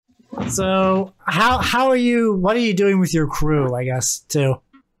So how are you? What are you doing with your crew? I guess too.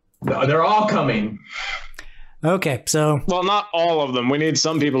 No, they're all coming. Okay, so Well, not all of them. We need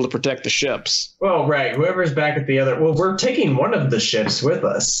some people to protect the ships. Well, right. Whoever's back at the other. Well, we're taking one of the ships with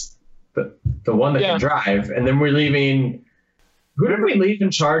us, the one that can drive, and then we're leaving. Who did we leave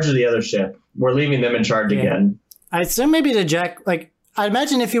in charge of the other ship? We're leaving them in charge again. I assume maybe the I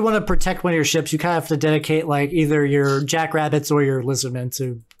imagine if you want to protect one of your ships, you kind of have to dedicate like either your jackrabbits or your lizardmen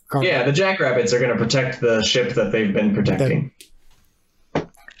to. Yeah, the jackrabbits are going to protect the ship that they've been protecting.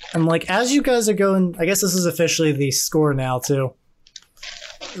 And like as you guys are going, I guess this is officially the score now too.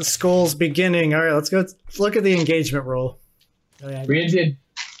 The skull's beginning. All right, let's go look at the engagement roll. Oh, yeah. We did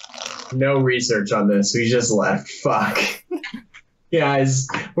no research on this. We just left. Fuck. Guys,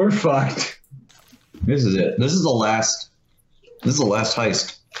 we're fucked. This is it. This is the last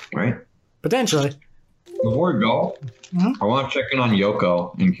heist, right? Potentially. Before we go, I want to check in on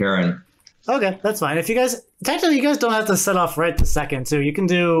Yoko and Karen. Okay, that's fine. If you guys, technically, you guys don't have to set off right this second, too. You can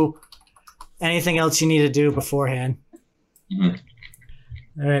do anything else you need to do beforehand. All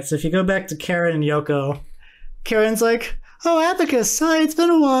right, so if you go back to Karen and Yoko, Karen's like, "Oh, Abacus, hi, it's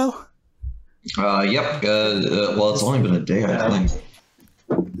been a while." Yep. Well, it's only been a day, I think.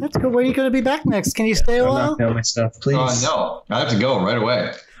 That's good. When are you going to be back next? Can you stay a while? Knock down my stuff, please. No, I have to go right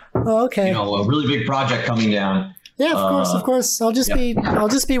away. Oh, okay. You know, a really big project coming down. Yeah, of course. I'll just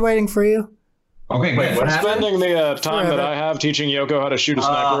be waiting for you. Okay, great. What I'm happened? spending the time that I have teaching Yoko how to shoot a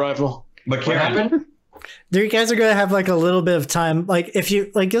sniper rifle. But What Karen, happened? You guys are gonna have like a little bit of time. Like if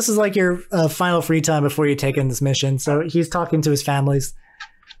you like, this is like your final free time before you take in this mission. So he's talking to his families.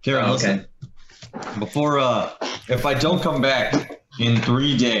 Karen, listen. Before, if I don't come back in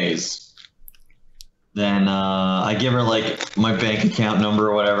 3 days, then I give her like my bank account number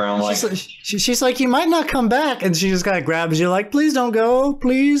or whatever. I'm like, She's like, you might not come back, and she just kind of grabs you, like, please don't go,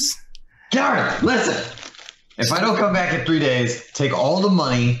 please. Karen, listen. If I don't come back in 3 days, take all the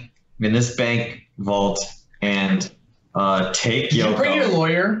money in this bank vault and take Yoko. Bring your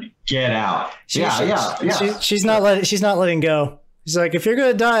lawyer. Get out. Yeah. She's not letting go. She's like, if you're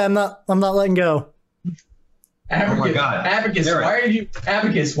gonna die, I'm not letting go. Abacus, Oh my God.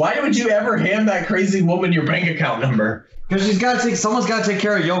 Abacus, why would you ever hand that crazy woman your bank account number? Because someone's got to take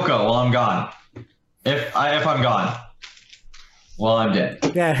care of Yoko while I'm gone. If I'm gone. While I'm dead.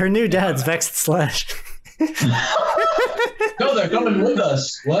 Yeah, her new dad's Vexed Slash. No, they're coming with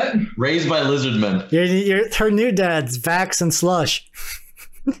us. What? Raised by lizardmen. Her new dad's Vax and Slush.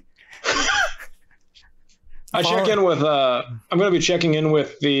 I check in with I'm going to be checking in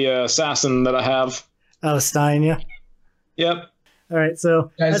with the assassin that I have. Oh, Stein, yeah. Yep. All right, so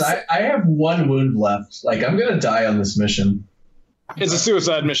Guys, I have one wound left. Like, I'm going to die on this mission. It's a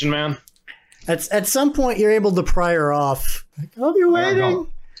suicide mission, man. at some point you're able to pry her off. Like, I'll be waiting.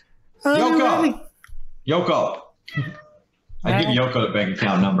 Yoko. I give Yoko the bank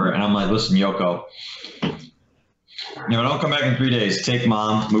account number, and I'm like, listen, Yoko. Don't come back in 3 days. Take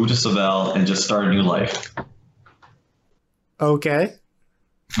mom, move to Seville, and just start a new life. Okay.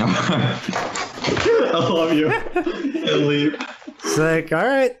 I love you. And leave. It's like, all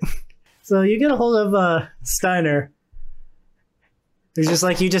right. So you get a hold of Steiner. He's just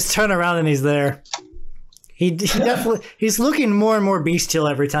like, you just turn around and he's there. He definitely, he's looking more and more bestial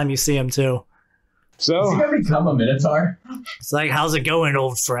every time you see him too. So, Is he going to become a Minotaur? It's like, how's it going,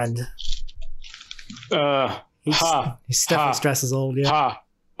 old friend? He definitely stresses old, yeah.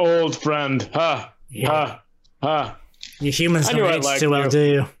 Old friend, You humans I knew don't I age liked too well, you. do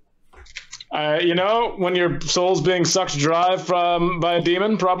you? When your soul's being sucked dry by a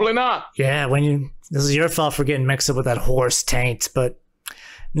demon, probably not. Yeah, this is your fault for getting mixed up with that horse taint, but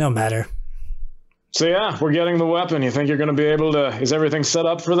no matter. So yeah, we're getting the weapon. You think you're going to be able to? Is everything set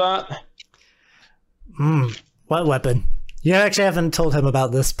up for that? What weapon? You actually haven't told him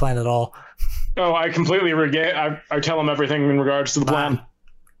about this plan at all. Oh, I completely I tell him everything in regards to the plan.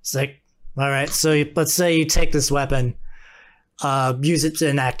 It's like, all right, so let's say you take this weapon, use it to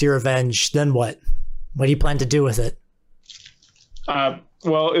enact your revenge, then what? What do you plan to do with it?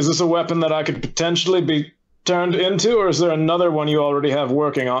 Well, is this a weapon that I could potentially be turned into, or is there another one you already have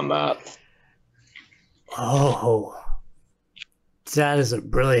working on that? Oh, that is a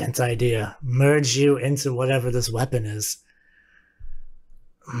brilliant idea. Merge you into whatever this weapon is.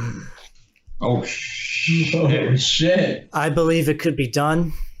 Oh, shit. Oh, shit. I believe it could be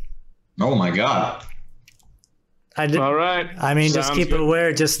done. Oh, my God. All right. I mean, just Sounds keep good. it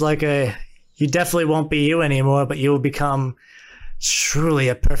aware, just like you definitely won't be you anymore, but you will become truly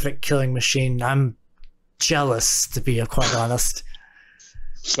a perfect killing machine. I'm jealous, to be quite honest.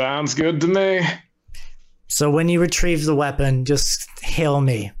 Sounds good to me. So when you retrieve the weapon, just hail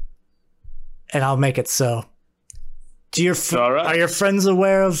me. and I'll make it so. All right. Are your friends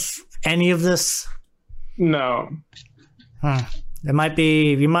aware of any of this? No. It might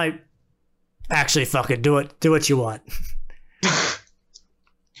be. You might actually fuck it. Do it. Do what you want.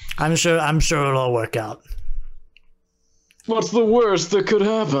 I'm sure it'll all work out. What's the worst that could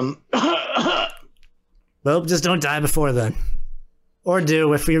happen? Well, just don't die before then. Or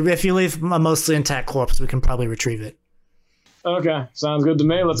do. If you leave a mostly intact corpse, we can probably retrieve it. Okay, sounds good to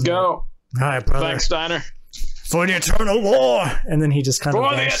me. Let's go. All right, brother. Thanks, Steiner. For the eternal war! And then he just kind of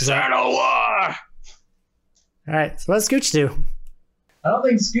For the vanishes out. eternal war! Alright, so what's Scooch do? I don't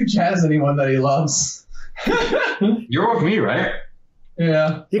think Scooch has anyone that he loves. You're with me, right?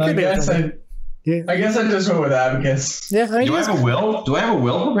 Yeah. You could be I guess I just went with Abacus. Yeah, I mean, Do I have a will? Do I have a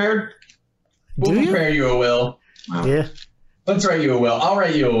will prepared? We'll Do you? prepare you a will. Yeah. Let's write you a will. I'll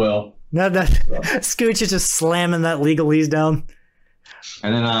write you a will. No, Scooch is just slamming that legalese down.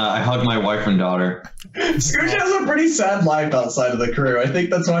 And then I hug my wife and daughter. Scooch has a pretty sad life outside of the crew. I think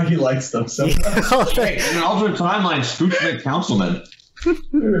that's why he likes them so much. Hey, in an alternate timeline, Scooch made councilman.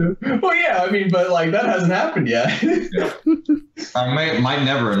 Well, yeah, I mean, but like that hasn't happened yet. I might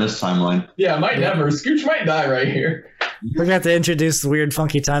never in this timeline. Yeah, might never. Scooch might die right here. We're gonna have to introduce the weird,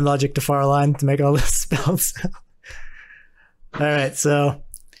 funky time logic to Farline to make all this spells. Alright, so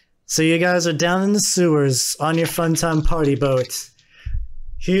you guys are down in the sewers on your fun time party boat.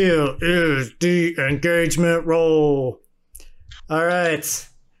 Here is the engagement roll. Alright.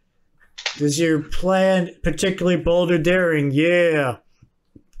 Is your plan particularly bold or daring? Yeah.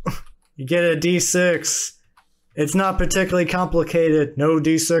 You get a D6. It's not particularly complicated. No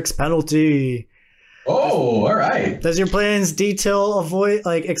D6 penalty. Oh, all right. Does your plan's detail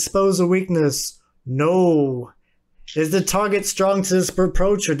expose a weakness? No. Is the target strong to this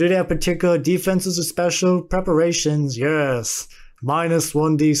approach, or do they have particular defenses or special preparations? Yes. Minus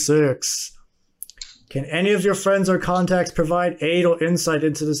 1d6. Can any of your friends or contacts provide aid or insight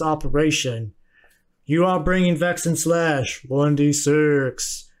into this operation? You are bringing Vex and Slash.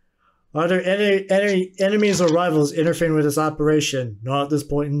 1d6. Are there any enemies or rivals interfering with this operation? Not at this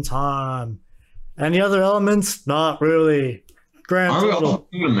point in time. Any other elements? Not really. Grand Are we total. all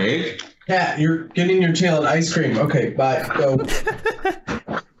going to make? Cat, you're getting your tail in ice cream. Okay, bye. Go.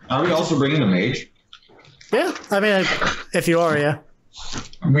 Are we also bringing a mage? Yeah, I mean, if you are, yeah.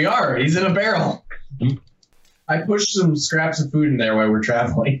 We are. He's in a barrel. I pushed some scraps of food in there while we're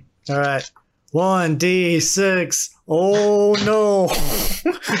traveling. All right. 1d6. Oh no.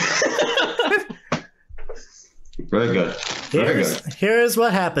 Very good. Very good. Here's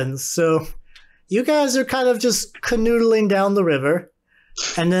what happens. So, you guys are kind of just canoodling down the river,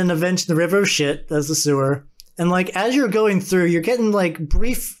 and then eventually the river of shit, that's the sewer. And like as you're going through, you're getting like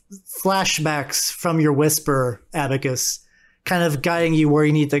brief flashbacks from your whisper, Abacus, kind of guiding you where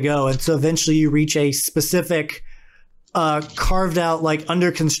you need to go. And so eventually you reach a specific carved out like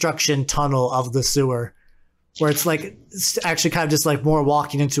under construction tunnel of the sewer, where it's actually kind of just like more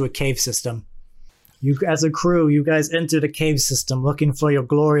walking into a cave system. You, as a crew, you guys entered a cave system looking for your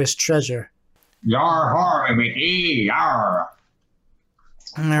glorious treasure. Yar har me yar.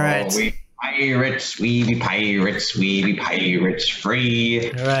 All right. Oh, we be pirates,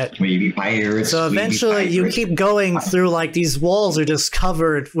 free. All right. We be pirates. So eventually you keep going through like these walls are just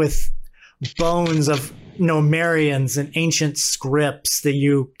covered with bones of Nomarians and ancient scripts that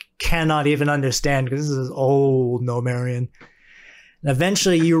you cannot even understand because this is old Nomarian. And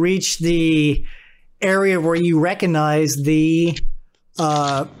eventually you reach the area where you recognize the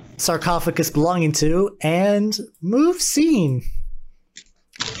sarcophagus belonging to and move scene.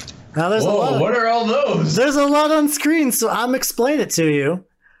 Now there's a lot. What are all those? There's a lot on screen, so I'm explaining it to you.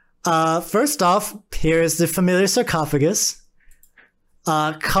 First off, here's the familiar sarcophagus,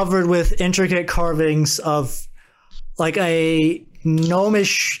 covered with intricate carvings of like a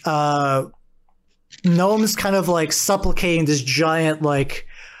gnomish gnomes kind of like supplicating this giant like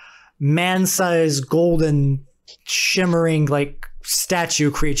man-sized golden shimmering like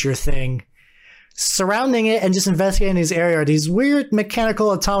statue creature thing. Surrounding it and just investigating this area are these weird mechanical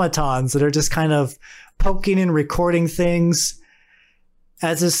automatons that are just kind of poking and recording things.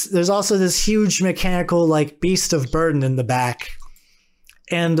 There's also this huge mechanical like beast of burden in the back.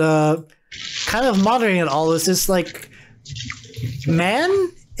 And kind of monitoring it all is this like man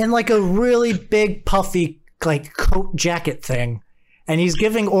in like a really big puffy like coat jacket thing. And he's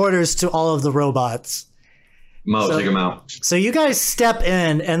giving orders to all of the robots. Take him out. So you guys step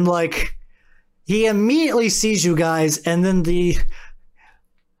in and like he immediately sees you guys, and then these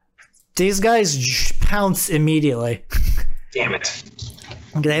guys pounce immediately. Damn it.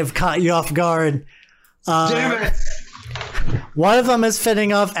 They've caught you off guard. Damn it. One of them is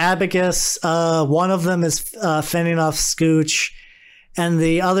fending off Abacus. One of them is fending off Scooch. And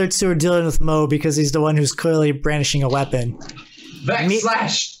the other two are dealing with Mo because he's the one who's clearly brandishing a weapon. Vex,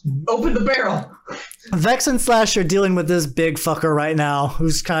 Slash, open the barrel. Vex and Slash are dealing with this big fucker right now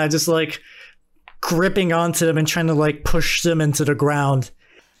who's kind of just like gripping onto them and trying to like push them into the ground.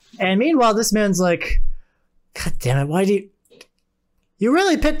 And meanwhile, this man's like, God damn it, why do you... You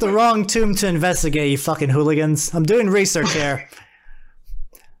really picked the wrong tomb to investigate, you fucking hooligans. I'm doing research here.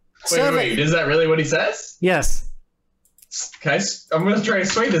 Wait, is that really what he says? Yes. Guys, I'm gonna try to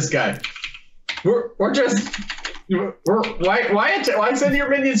sway this guy. Why send your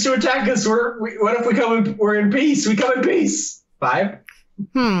minions to attack us? What if we're in peace? We come in peace. 5.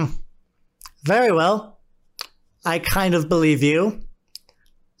 Very well. I kind of believe you.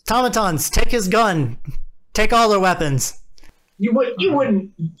 Automatons, take his gun. Take all their weapons. You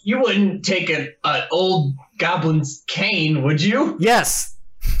wouldn't take an old goblin's cane, would you? Yes.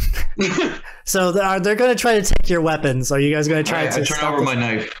 So they're going to try to take your weapons. Are you guys going to try to? I turn over my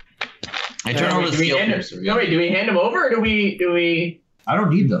knife. I turn over the steel piercer. No, wait. Do we hand them over, or do we? I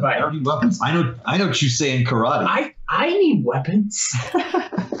don't need them. I don't need weapons. I know Chusei and karate. I need weapons.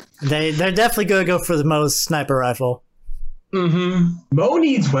 They're definitely going to go for the Mo's sniper rifle. Mo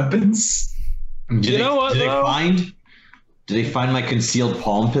needs weapons. Do they find my concealed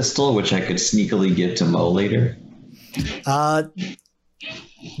palm pistol, which I could sneakily give to Mo later?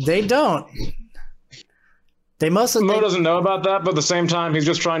 They don't. Mo doesn't know about that, but at the same time, he's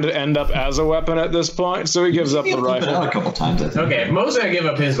just trying to end up as a weapon at this point, so he gives up the rifle. Out a couple times, I think. Okay, if Mo's gonna give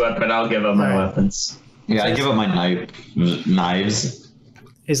up his weapon, I'll give up my weapons. Yeah, I give up my knives.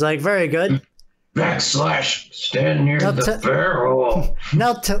 He's like, very good. Vex, Slash, stand near the barrel.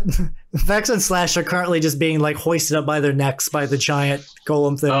 Now, Vex and Slash are currently just being like hoisted up by their necks by the giant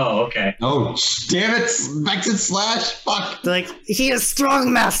golem thing. Oh, okay. Oh, damn it, Vex and Slash, fuck. They're like, he is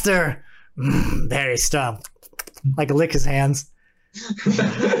strong, master. Very strong. Like, lick his hands.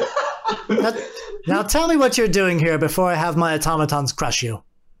 now tell me what you're doing here before I have my automatons crush you.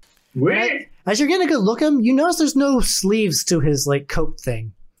 Wait. As you're getting a good look at him, you notice there's no sleeves to his like coat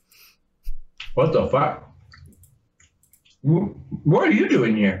thing. What the fuck? What are you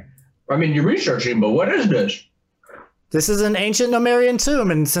doing here? I mean, you're researching, but what is this? This is an ancient Nomerian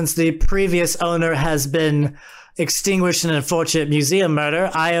tomb, and since the previous owner has been extinguished in an unfortunate museum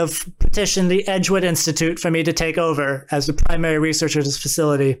murder, I have petitioned the Edgewood Institute for me to take over as the primary researcher of this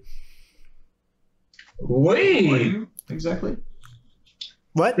facility. Wait. Exactly.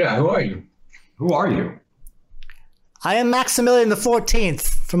 What? Yeah, who are you? Who are you? I am Maximilian the 14th,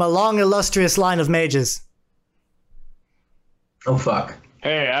 from a long, illustrious line of mages. Oh, fuck.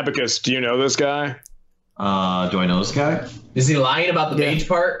 Hey, Abacus, do you know this guy? Do I know this guy? Is he lying about the mage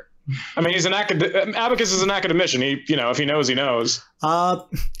part? I mean, he's Abacus is an academician. He, if he knows, he knows.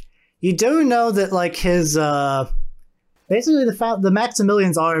 You do know that, like, his, basically the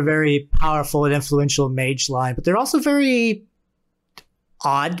Maximilians are a very powerful and influential mage line, but they're also very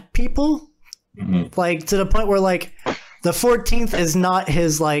odd people. Like, to the point where, like, the 14th is not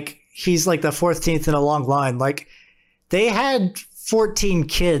his, like, he's, like, the 14th in a long line. Like, they had 14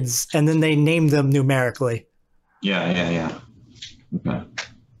 kids, and then they named them numerically. Yeah. Okay.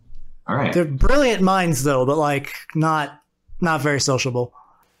 All right. They're brilliant minds, though, but, like, not very sociable.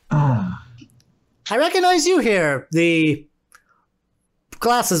 I recognize you here, the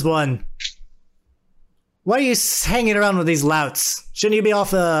glasses one. Why are you hanging around with these louts? Shouldn't you be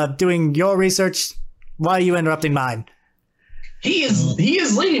off doing your research? Why are you interrupting mine? He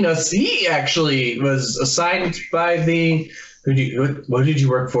is leading us. He actually was assigned by the. What did you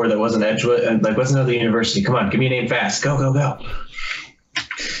work for that wasn't Edgewood? Like, wasn't another university? Come on, give me a name fast. Go.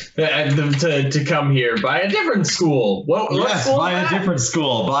 To come here by a different school. What school? By a different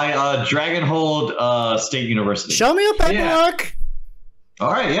school. By Dragonhold State University. Show me your paperwork. Yeah.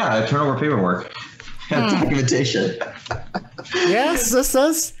 All right, yeah. I turn over paperwork. Documentation. Yes, this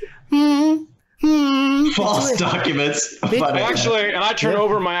does. False documents. Actually, and I turn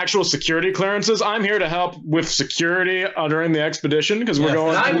over my actual security clearances. I'm here to help with security during the expedition because we're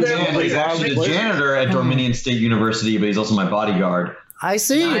going. He's actually the janitor at Dominion State University, but he's also my bodyguard. I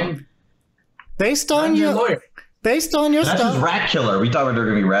see. Based on your That's stuff. That's rat killer. We thought there were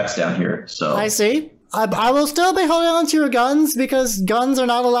going to be rats down here. So I see. I will still be holding on to your guns because guns are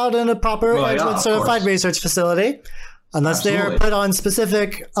not allowed in a proper Edgewood certified research facility unless they are put on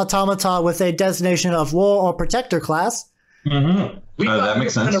specific automata with a designation of war or protector class. Mm-hmm. That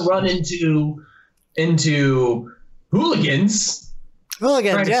makes sense. We're going to run into hooligans.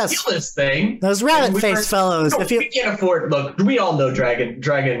 Hooligans, trying to yes. steal this thing. Those rabbit-faced fellows. No, If you we can't afford. Look, we all know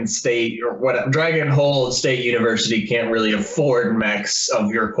Dragon State or what? Dragon Hold State University can't really afford mechs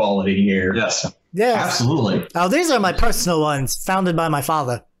of your quality here. Yes. Yes. Absolutely. Oh, these are my personal ones, founded by my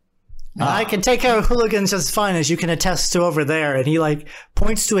father. And I can take care of hooligans as fine as you can attest to over there. And he like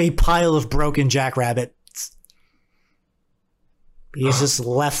points to a pile of broken jackrabbits. He's just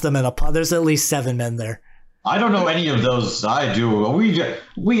left them in a pile. There's at least 7 men there. I don't know any of those. I do. We at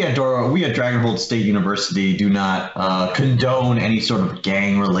Dragonhold State University do not condone any sort of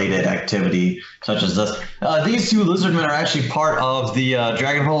gang-related activity such as this. These 2 lizardmen are actually part of the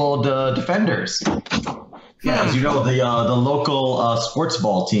Dragonhold Defenders. Yeah, as you know, the local sports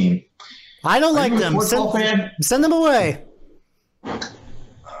ball team. I don't like them. Send them away.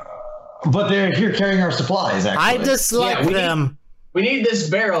 But they're here carrying our supplies. Actually, I dislike them. We need this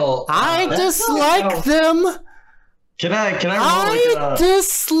barrel. I dislike them. Can I I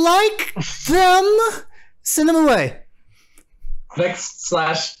dislike them. Send them away. Vex / All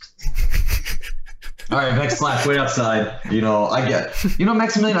right, Vex / wait outside.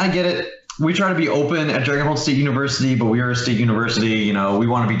 Maximilian, I get it. We try to be open at Dragonhold State University, but we are a state university. We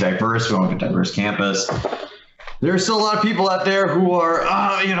want to be diverse. We want a diverse campus. There are still a lot of people out there who are,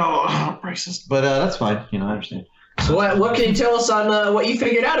 racist, but that's fine. I understand. So what can you tell us on what you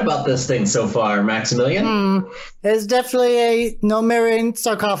figured out about this thing so far, Maximilian? It's definitely a Nomirian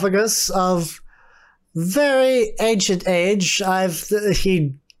sarcophagus of very ancient age.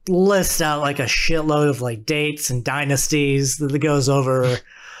 He lists out like a shitload of like dates and dynasties that goes over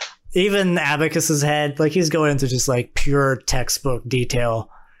even Abacus's head. Like he's going into just like pure textbook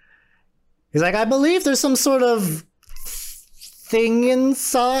detail. He's like, I believe there's some sort of thing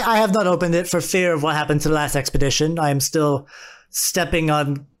inside. I have not opened it for fear of what happened to the last expedition. I am still stepping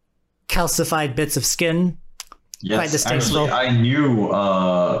on calcified bits of skin. Yes, quite distasteful. Actually, I knew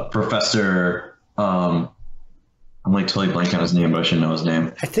Professor. I'm like totally blanking on his name, but I should know his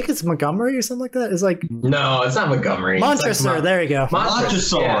name. I think it's Montgomery or something like that. It's like no, it's not Montgomery. Montresor. Like there you go.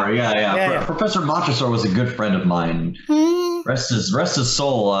 Montresor. Yeah. Professor Montresor was a good friend of mine. Rest his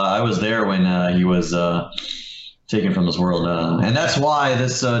soul. I was there when he was taken from this world, and that's why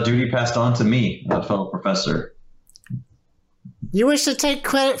this duty passed on to me, a fellow professor. You wish to take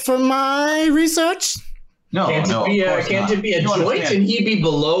credit for my research? No, can't it be a joint and he be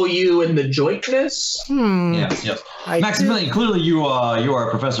below you in the jointness? Yes. Maximilian, clearly you are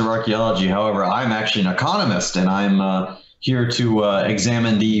a professor of archaeology. However, I'm actually an economist, and I'm here to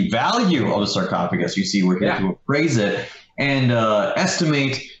examine the value of the sarcophagus. You see, we're here to appraise it and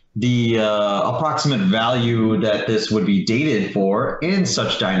estimate the approximate value that this would be dated for in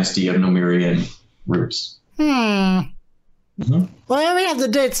such dynasty of Nomirian roots. Well, I already have the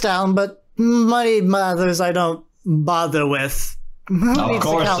dates down, but money matters I don't bother with. Who needs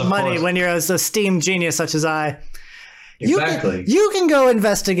to count money when you're as esteemed genius such as I? Exactly. You can go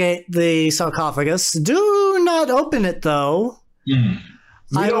investigate the sarcophagus. Do not open it, though.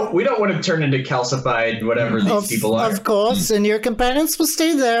 We don't want to turn into calcified whatever these people are. Of course, and your companions will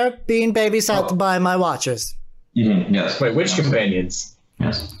stay there, being babysat by my watchers. Yes. Wait, which companions?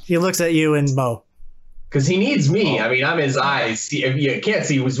 Yes. He looks at you and Mo. Because he needs me. I mean, I'm his eyes. If you can't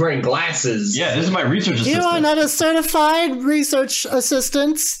see, he was wearing glasses. Yeah, this is my research assistant. You are not a certified research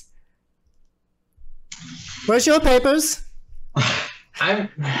assistant. Where's your papers?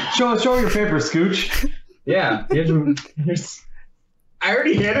 Show your papers, Scooch. Yeah. I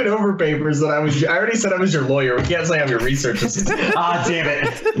already handed over papers that I already said I was your lawyer. We can't say I'm your research assistant. Damn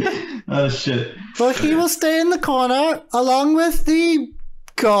it. Oh, shit. Well, he will stay in the corner along with the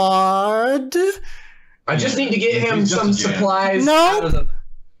guard. I just need to get him some supplies out of the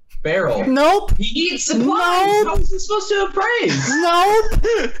barrel. Nope. He needs supplies. Nope. How is he supposed to appraise?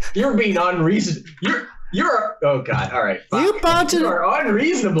 Nope. You're being unreasonable. You're. Oh God. All right. Fine. You are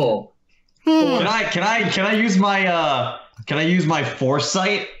unreasonable. Can I use my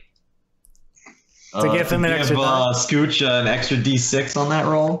foresight to give him an extra Scooch an extra D6 on that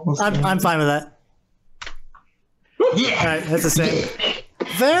roll? I'm fine with that. Yeah. All right, that's the same.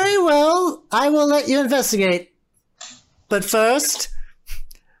 Very well. I will let you investigate. But first,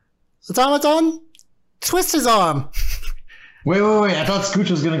 Automaton, twist his arm. Wait. I thought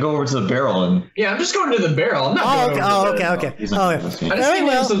Scooch was going to go over to the barrel. And yeah, I'm just going to the barrel. I'm not going over to okay. I just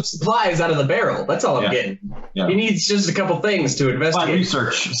need some supplies out of the barrel. That's all I'm getting. Yeah. He needs just a couple things to investigate. My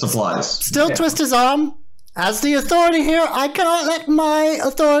research supplies. Still twist his arm. As the authority here, I cannot let my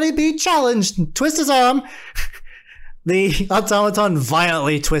authority be challenged. Twist his arm. The automaton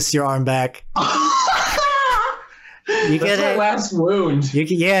violently twists your arm back. You get my last wound. You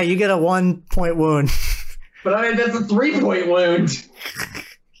get a 1-point wound. But I mean, that's a 3-point wound.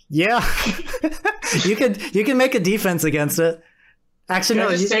 Yeah. you can make a defense against it. Actually, Can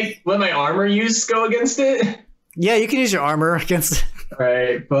no. I just let my armor use go against it? Yeah, you can use your armor against it.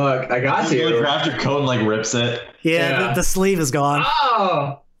 Alright, fuck. I got He like you. grabs your coat and like rips it. Yeah, the sleeve is gone.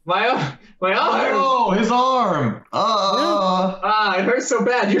 Oh! My arm! Oh, his arm! It hurts so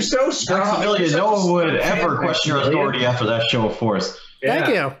bad. You're so strong. Maximilian, no one would ever question your authority after that show of force. Thank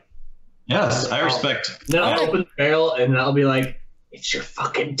you. Yes, I respect. Then I'll open the barrel and I'll be like, it's your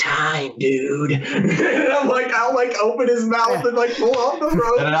fucking time, dude. And I'll open his mouth and like pull off the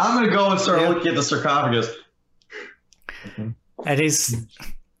rope. And then I'm gonna go and start looking at the sarcophagus. And he's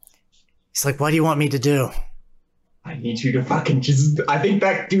like, what do you want me to do? I need you to fucking I think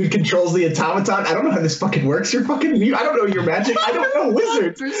that dude controls the automaton. I don't know how this fucking works. You're fucking I don't know your magic. I don't know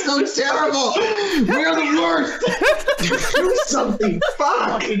wizards. They're so terrible. We're the worst. Do something.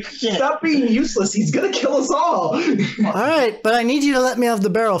 Fuck. Stop being useless. He's gonna kill us all. All right, but I need you to let me have the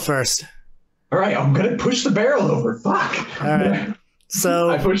barrel first. All right, I'm gonna push the barrel over. Fuck. All right.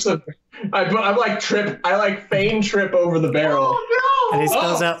 So I push the. I feign trip over the barrel. Oh, no! And he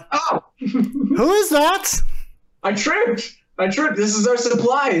spells out. Oh. Who is that? I tripped. This is our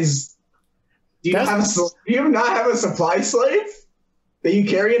supplies. Do you not have a supply slave that you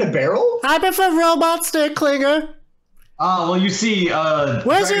carry in a barrel? I prefer robot stick clinger. Well, you see,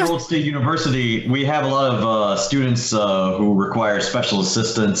 Dragon World State University, we have a lot of students who require special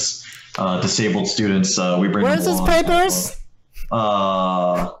assistance, disabled students. We bring Where's them his along. papers?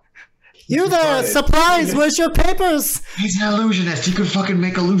 You there, supplies, where's your papers? He's an illusionist. He could fucking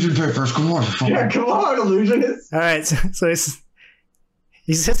make illusion papers. Come on. Yeah, come on, illusionist. All right, so his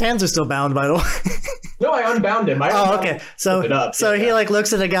hands are still bound, by the way. No, I unbound him. Okay. So he like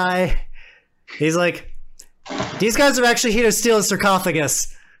looks at a guy. He's like, these guys are actually here to steal a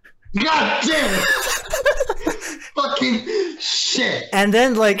sarcophagus. God damn it! Fucking shit. And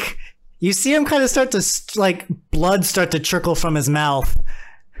then like you see him kind of start to like blood start to trickle from his mouth.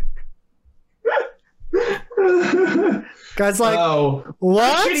 Guy's like, what?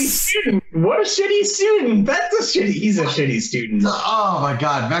 What a shitty student. That's a shitty. He's a shitty student. Oh my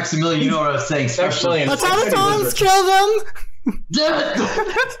god, Maximilian, you know what I was saying? Especially automatons, kill them! Damn it!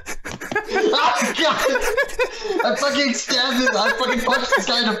 Oh god! I fucking stabbed him. I fucking punched this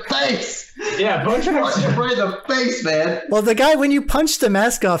guy in the face. Yeah, punch him right in the face, man. Well, the guy, when you punched the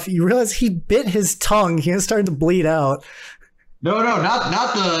mask off, you realize he bit his tongue. He was starting to bleed out. No,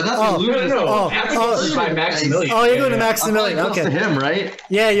 not the illusion. No. Abacus by Maximilian. Oh, you're going to Maximilian. I'm close to him, right?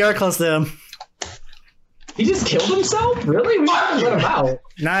 Yeah, you're close to him. He just killed himself? Really? We should let him out.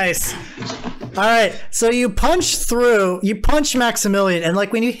 Nice. All right, so you punch Maximilian, and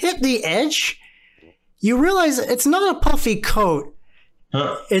like when you hit the edge, you realize it's not a puffy coat.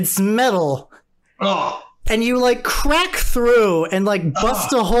 It's metal. Oh. And you like crack through and like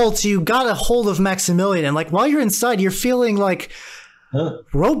bust a hole till you got a hold of Maximilian. And like while you're inside, you're feeling like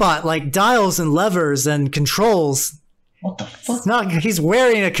robot, like dials and levers and controls. What the fuck? He's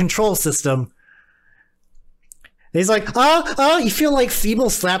wearing a control system. He's like, you feel like feeble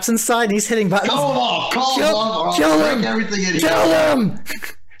slaps inside and he's hitting buttons. Kill him! Everything in Kill him!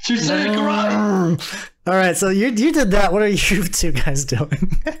 She's saying karate. All right, so you did that. What are you two guys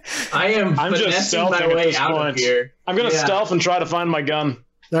doing? I'm just stealthing my way out of here. I'm gonna stealth and try to find my gun.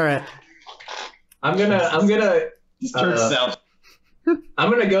 All right. I'm gonna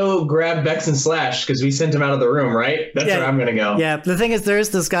go grab Bex and Slash because we sent him out of the room, right? That's where I'm gonna go. Yeah, the thing is, there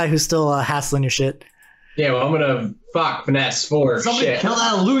is this guy who's still hassling your shit. Yeah, well, I'm gonna finesse for Somebody shit. kill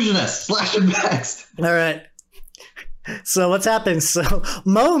that illusionist. Slash and Bex. All right. So what's happened? So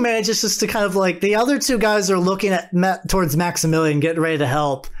Mo manages just to kind of like the other two guys are looking towards Maximilian, getting ready to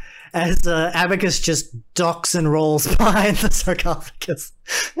help, as Abacus just ducks and rolls behind the sarcophagus.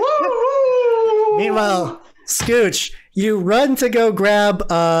 Woo! Meanwhile, Scooch, you run to go grab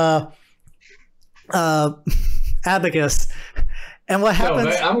Abacus, and what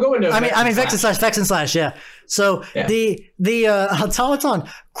happens? No, I'm going to. I mean, Vex and Slash. Yeah. So the automaton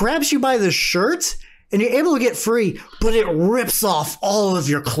grabs you by the shirt. And you're able to get free, but it rips off all of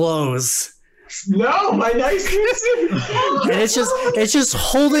your clothes. No, my nice suit. And it's just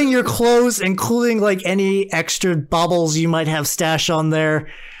holding your clothes, including like any extra baubles you might have stashed on there.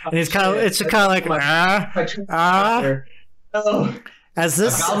 And it's kind of like as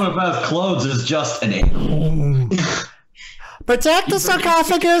this a goblin without clothes is just an animal. Protect the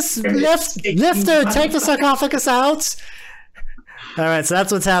sarcophagus, lifter, take the sarcophagus out. All right, so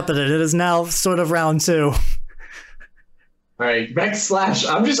that's what's happening. It is now sort of round 2. All right, Vex slash.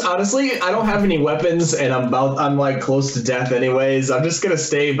 I'm just honestly, I don't have any weapons, and I'm like close to death anyways. I'm just gonna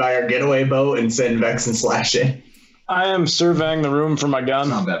stay by our getaway boat and send Vex and slash in. I am surveying the room for my gun.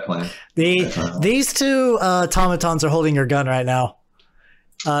 Not a bad plan. These two automatons are holding your gun right now.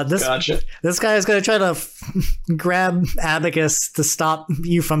 Gotcha. This guy is going to try to grab Abacus to stop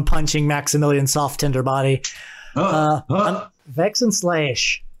you from punching Maximilian Soft Tender Body. Vex and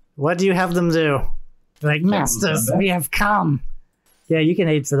Slash, what do you have them do? Like, masters, we have come. Yeah, you can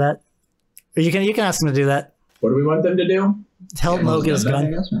aid for that. Or you can ask them to do that. What do we want them to do? Help Mo get his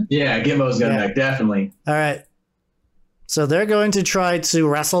gun. Yeah, get Mo's gun back, definitely. All right. So they're going to try to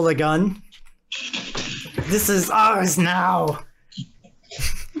wrestle the gun. This is ours now.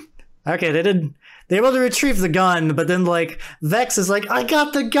 Okay, they were able to retrieve the gun, but then like Vex is like, I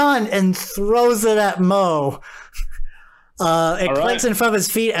got the gun, and throws it at Mo. It clicks in front of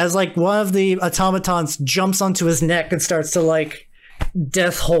his feet as like one of the automatons jumps onto his neck and starts to like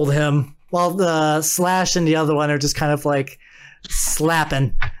death hold him, while the Slash and the other one are just kind of like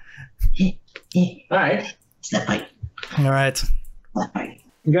slapping. All right. All right.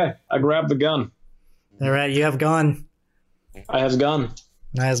 Okay, I grabbed the gun. All right, you have gun. I has gun.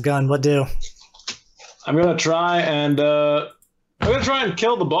 Nice gun. What do? I'm gonna try and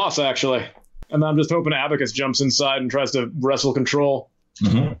kill the boss actually, and I'm just hoping Abacus jumps inside and tries to wrestle control.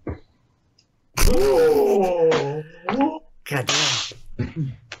 Mm-hmm. God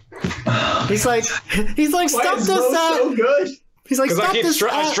damn. He's like, stop this! So good. He's like, stop this!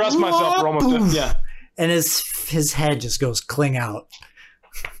 I stress myself for almost dead. Yeah. And his head just goes cling out.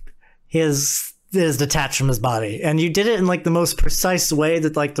 His is detached from his body, and you did it in like the most precise way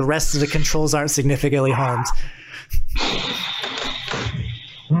that like the rest of the controls aren't significantly harmed.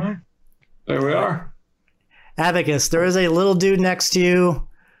 There we are. Abacus, there is a little dude next to you,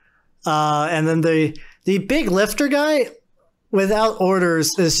 and then the big lifter guy, without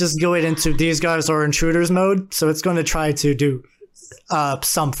orders, is just going into these guys are intruders mode, so it's going to try to do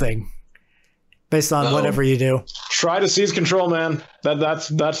something based on whatever you do. Try to seize control, man. That's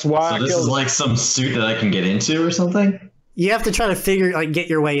why. So this is like some suit that I can get into or something? You have to try to get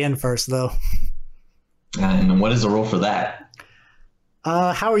your way in first, though. And what is the rule for that?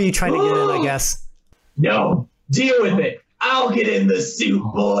 How are you trying to get in, I guess? No, deal with it. I'll get in the suit,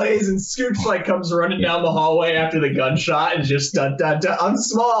 boys. And Scooch like comes running down the hallway after the gunshot and just dun dun dun. I'm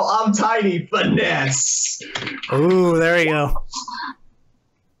small, I'm tiny, finesse. Ooh, there we go.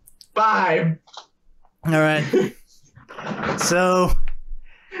 5. All right. So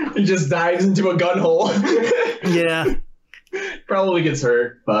he just dives into a gun hole. Yeah. Probably gets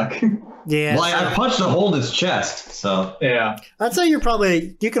hurt. Fuck. Yeah. Well, I punched a hole in his chest, so yeah. I'd say you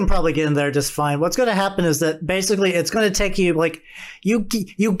can probably get in there just fine. What's going to happen is that basically it's going to take you like you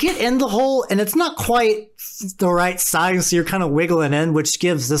get in the hole and it's not quite the right size, so you're kind of wiggling in, which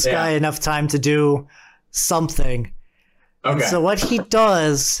gives this guy enough time to do something. Okay. And so what he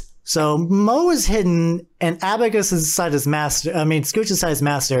does. So Mo is hidden, and Abacus is inside his master. I mean, Scooch is inside his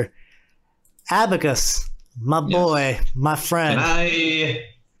master. Abacus, my boy, my friend. Can I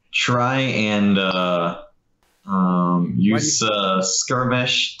try and use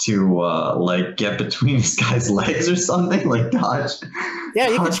skirmish to like get between this guy's legs or something, like dodge? Yeah,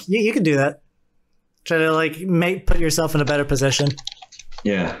 you could do that. Try to like put yourself in a better position.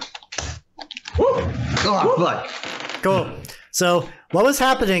 Yeah. Woo! Oh, fuck. Cool. So what was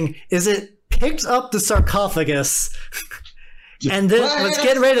happening is it picked up the sarcophagus and then was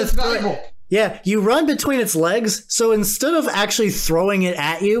getting ready to throw it. Yeah, you run between its legs, so instead of actually throwing it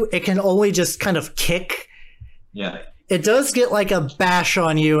at you, it can only just kind of kick. Yeah. It does get like a bash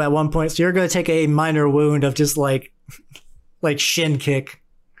on you at one point, so you're going to take a minor wound of just like shin kick.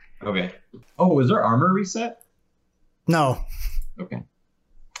 Okay. Oh, is there armor reset? No. Okay.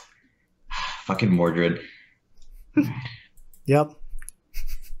 Fucking Mordred. Yep.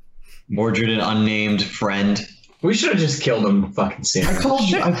 Mordred, an unnamed friend. We should have just killed him. Fucking Sam.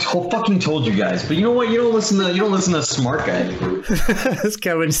 I fucking told you guys. But you know what? You don't listen to a smart guy. This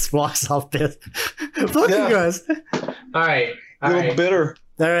Kevin just walks off pissed. Fuck you guys. All right. A little bitter.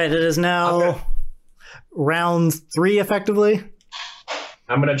 All right. It is now round 3, effectively.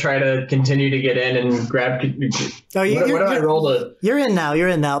 I'm gonna try to continue to get in and grab. Oh, what do I roll to? You're in now. You're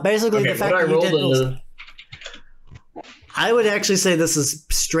in now. Basically, the fact that you didn't. I would actually say this is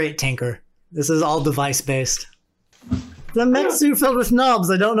straight Tinker. This is all device based. The mech suit filled with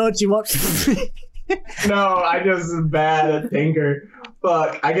knobs. I don't know what you want from me. No, I just am bad at Tinker.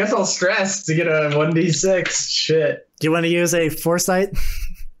 Fuck. I guess I'll stress to get a 1d6. Shit. Do you want to use a foresight?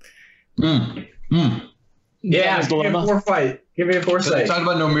 Yeah, give me a foresight. Give me a foresight. Talk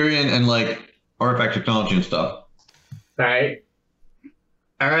about Nomirian and like artifact technology and stuff. All right.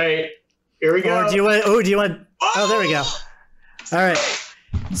 All right. Here we go. Or do you want? Oh, do you want? Oh, there we go. All right.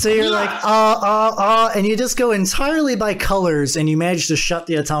 So you're like, and you just go entirely by colors, and you manage to shut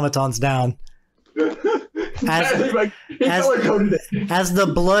the automatons down. As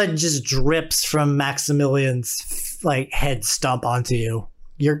the blood just drips from Maximilian's like head stump onto you,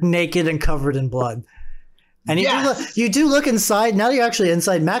 you're naked and covered in blood. And you do look inside. Now that you're actually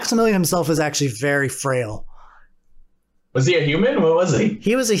inside, Maximilian himself is actually very frail. Was he a human? What was he?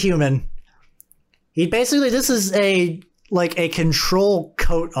 He was a human. He basically, this is a control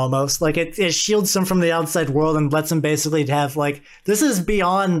coat almost. Like it shields him from the outside world and lets him basically have like, this is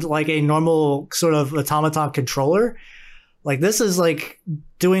beyond like a normal sort of automaton controller. Like this is like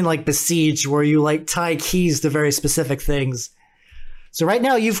doing like Besiege where you like tie keys to very specific things. So right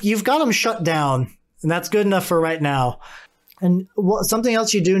now you've got him shut down, and that's good enough for right now. And something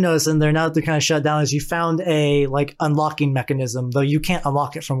else you do notice, and they're kind of shut down, is you found a like unlocking mechanism, though you can't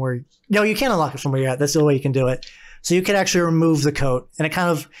unlock it from where. No, you can't unlock it from where you're at. That's the way you can do it. So you can actually remove the coat, and it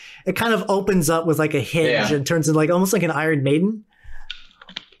kind of opens up with like a hinge and turns into like almost like an Iron Maiden.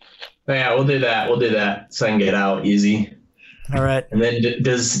 Yeah, we'll do that. We'll do that so I can get out easy. All right. And then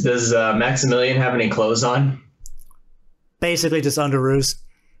does Maximilian have any clothes on? Basically, just underoos.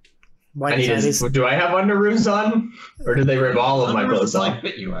 Do I have underoos on, or did they rip all of my clothes off?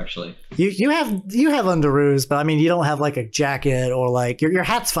 Fit you actually. You have underoos, but I mean you don't have like a jacket or like your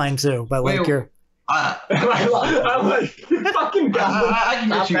hat's fine too, but like your. I'm like fucking god.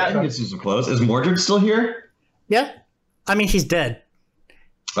 I can get you some clothes. Is Mordred still here? Yeah, I mean he's dead.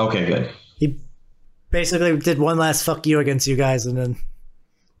 Okay, good. He basically did one last fuck you against you guys, and then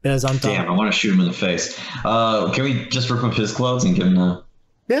it was on top. Damn, I want to shoot him in the face. Can we just rip up his clothes and give him the?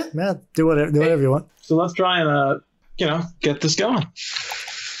 Yeah, do whatever you want. So let's try and get this going.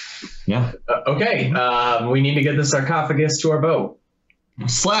 Yeah. Okay. We need to get the sarcophagus to our boat.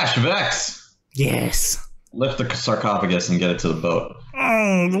 Slash Vex. Yes. Lift the sarcophagus and get it to the boat.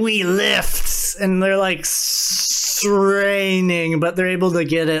 We lift, and they're like straining, but they're able to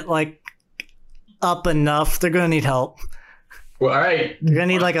get it like up enough. They're gonna need help. Well, all right. You're gonna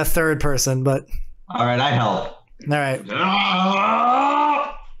need like a third person, but. All right, I help. All right.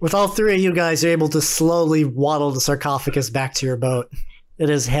 With all three of you guys, you're able to slowly waddle the sarcophagus back to your boat. It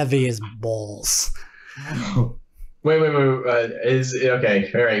is heavy as balls. Wait.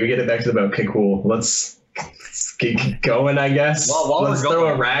 Okay. All right. We get it back to the boat. Okay, cool. Let's get going, I guess. Well, let's throw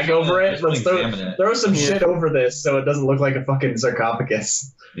a rag over it. Let's throw some shit over this so it doesn't look like a fucking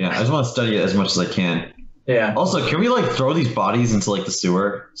sarcophagus. Yeah, I just want to study it as much as I can. Yeah. Also, can we like throw these bodies into like the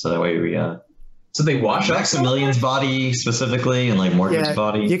sewer so that way we So they wash up Maximilian's body specifically and like Mordred's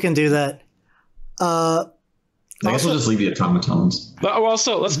body. You can do that. I guess we'll just leave the automatons. Well,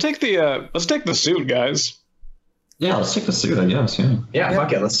 so let's take the suit, guys. Yeah, let's take the suit, I guess. Yeah,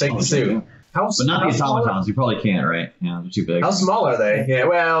 fuck it. Let's take the suit. But not the automatons. You probably can't, right? Yeah, they're too big. How small are they? Yeah,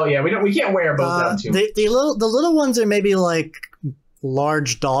 well, yeah, we can't wear both down too. The little ones are maybe like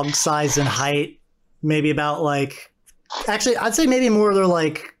large dog size in height. Maybe about like, actually, I'd say maybe more they're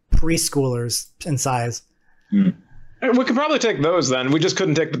like preschoolers in size. We could probably take those then. We just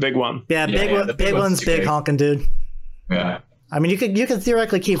couldn't take the big one. Yeah, big one's big honking dude. Yeah. I mean, you could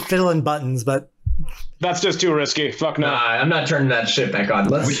theoretically keep fiddling buttons, but that's just too risky. Fuck no. Nah, I'm not turning that shit back on.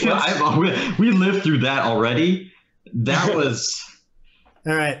 We lived through that already. That was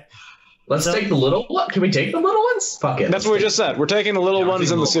all right. Let's take the little. Can we take the little ones? Fuck it. That's what we just said. We're taking the little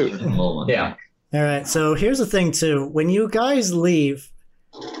ones in the suit. Yeah. All right. So here's the thing too. When you guys leave,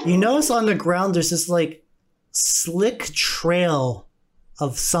 you notice on the ground there's this like slick trail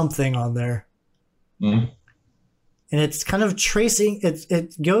of something on there. Mm-hmm. And it's kind of tracing,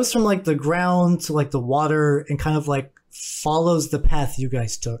 it goes from like the ground to like the water and kind of like follows the path you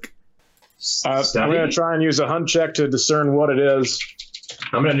guys took. I'm going to try and use a hunt check to discern what it is.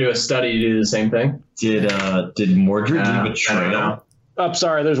 I'm going to do a study to do the same thing. Did Mordred leave a trail? Oh,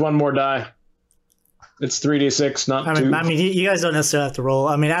 sorry, there's one more die. It's 3d6, not 2. I mean, you guys don't necessarily have to roll.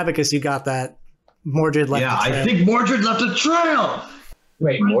 I mean, Abacus, you got that. Mordred left a trail. I think Mordred left a trail!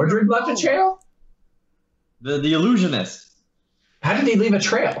 Wait, Mordred left a trail? The illusionist. How did he leave a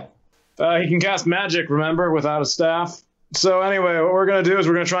trail? He can cast magic, remember, without a staff. So anyway, what we're going to do is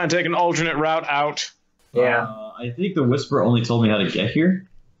we're going to try and take an alternate route out. Yeah. I think the Whisper only told me how to get here.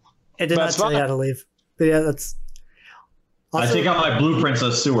 It did not tell you how to leave. But yeah, that's... Also, I take out my blueprints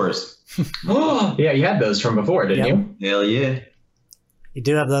of sewers. Yeah, you had those from before, didn't you? Hell yeah. You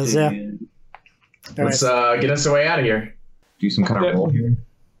do have those, yeah. Let's get us away out of here. Do some kind of roll here.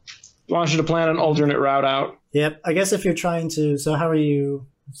 I want you to plan an alternate route out. Yep. I guess if you're trying to... So how are you...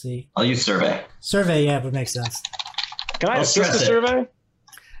 Let's see. I'll use survey. Survey, yeah, would make sense. Can I I'll assist the stress it. survey?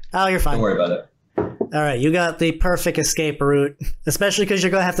 Oh, you're fine. Don't worry about it. All right, you got the perfect escape route, especially because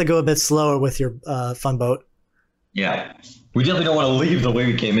you're going to have to go a bit slower with your fun boat. Yeah. We definitely don't want to leave the way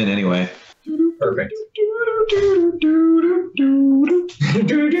we came in anyway. Perfect.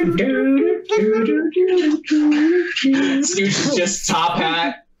 Stooge is just top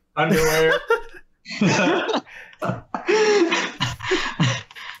hat, underwear.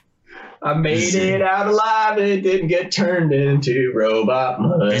 I made it out alive. It didn't get turned into robot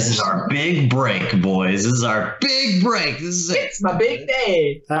mud. This is our big break, boys. This is our big break. This is it. It's my big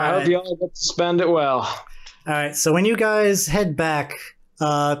day. All I hope right. you all get to spend it well. All right, so when you guys head back,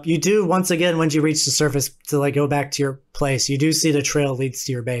 you do once again, once you reach the surface to like go back to your place, you do see the trail leads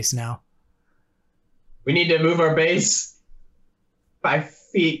to your base now. We need to move our base 5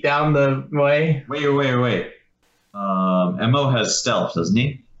 feet down the way. Wait. Mo has stealth, doesn't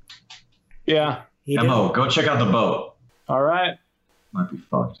he? Yeah. He did- Mo, go check out the boat. All right. Might be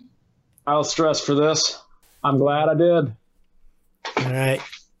fucked. I'll stress for this. I'm glad I did. All right,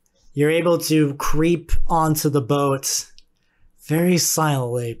 you're able to creep onto the boat very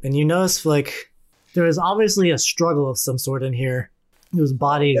silently, and you notice like there is obviously a struggle of some sort in here. Those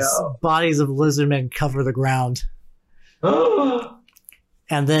bodies of lizardmen cover the ground.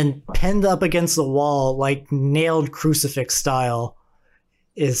 And then pinned up against the wall, like nailed crucifix style,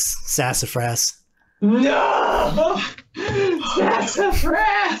 is Sassafras. No!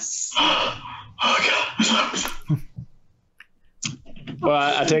 Sassafras!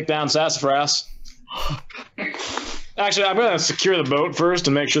 Well, I take down Sassafras. Actually, I'm going to secure the boat first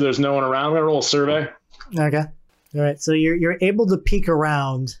and make sure there's no one around. I'm going to roll a survey. Okay. All right. So you're able to peek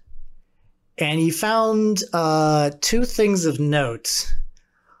around, and you found 2 things of note.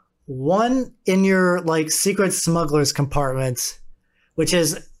 One in your like secret smuggler's compartment, which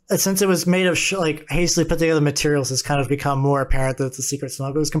is since it was made of like hastily put together materials, has kind of become more apparent that it's a secret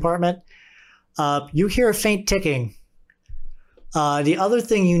smuggler's compartment. You hear a faint ticking. The other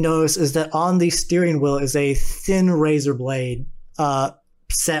thing you notice is that on the steering wheel is a thin razor blade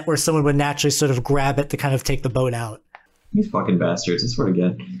set where someone would naturally sort of grab it to kind of take the boat out. These fucking bastards, I swear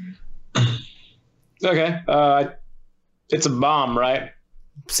to God. Okay. It's a bomb, right?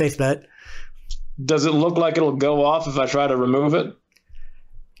 Safe bet. Does it look like it'll go off if I try to remove it?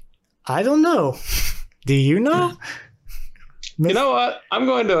 I don't know. Do you know? You know what? I'm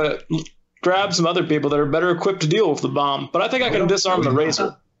going to grab some other people that are better equipped to deal with the bomb, but I think I can disarm the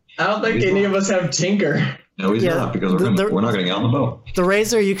razor. I don't think any of us have Tinker. No, he's Yeah, not, because we're not going to get on the boat. The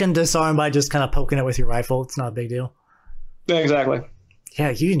razor you can disarm by just kind of poking it with your rifle. It's not a big deal. Yeah, exactly. Yeah,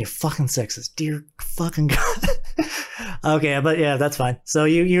 you and your fucking sixes. Dear fucking God. Okay, but yeah, that's fine. So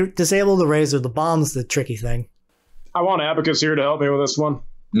you disable the razor. The bomb's the tricky thing. I want Abacus here to help me with this one.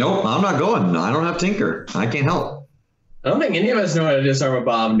 Nope, I'm not going. I don't have Tinker. I can't help. I don't think any of us know how to disarm a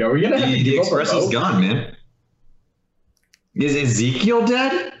bomb. No, we're gonna have to The give up our express is hope. gone, man. Is Ezekiel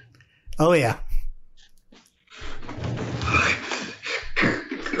dead? Oh yeah.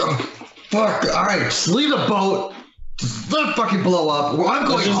 Oh, fuck. All right, just leave the boat. Just let it fucking blow up. Well, I'm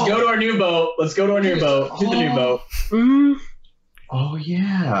going Let's just home. go to our new boat. Let's go to our new boat. To the new boat. Oh,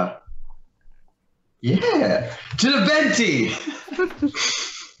 yeah. Yeah. To the venti.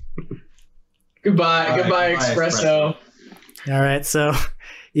 Goodbye, All right, goodbye, goodbye, espresso. All right, so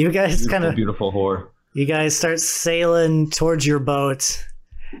you guys kind of Beautiful whore. you guys start sailing towards your boat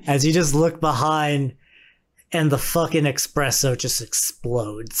as you just look behind, and the fucking espresso just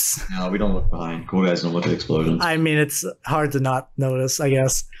explodes. No, we don't look behind. Cool guys don't look at explosions. I mean, it's hard to not notice, I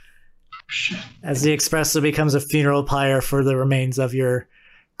guess. As the espresso becomes a funeral pyre for the remains of your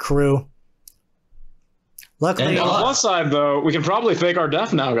crew. Luckily, And On the plus side, though, we can probably fake our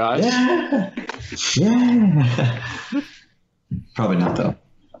death now, guys. Yeah. Yeah. Probably not, though.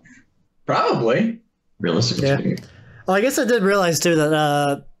 Probably. Realistically Yeah. speaking. well, I guess I did realize too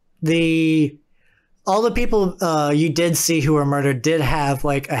that all the people you did see who were murdered did have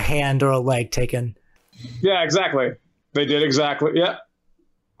like a hand or a leg taken. Yeah, exactly. They did exactly. Yeah.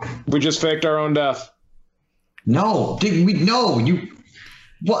 We just faked our own death. No. No. You.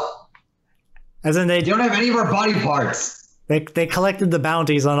 What? As in You don't have any of our body parts. they collected the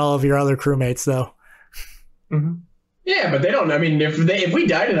bounties on all of your other crewmates though. Yeah, but they don't. I mean, if we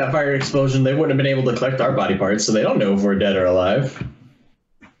died in that fire explosion, they wouldn't have been able to collect our body parts, so they don't know if we're dead or alive.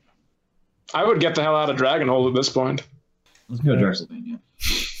 I would get the hell out of Dragonhold at this point. Let's go to Drexelbania.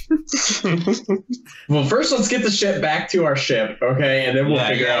 Well, first let's get the ship back to our ship, okay, and then we'll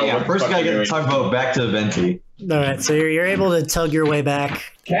figure out what First, the gotta fuck get we're the doing. tugboat back to the venti. All right, so you're able to tug your way back.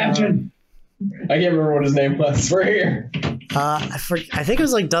 Captain. I can't remember what his name was. We're here. I think it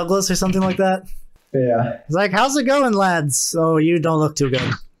was like Douglas or something like that. Yeah. He's like, how's it going, lads? Oh, you don't look too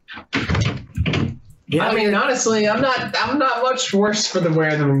good. Yeah, I mean, honestly, I'm not much worse for the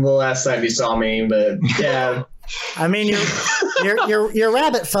wear than the last time you saw me, but yeah. I mean, your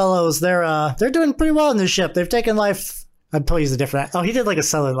rabbit fellows, they're doing pretty well in this ship. They've taken life. I'd probably use a different. Oh, he did like a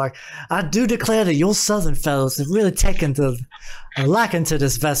southern like. I do declare that your southern fellows have really taken to a liking to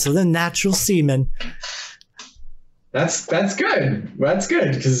this vessel. They're natural seamen. That's good. That's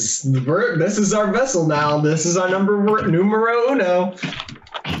good because this is our vessel now. This is our numero uno.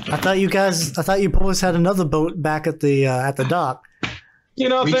 I thought you boys had another boat back at the dock. You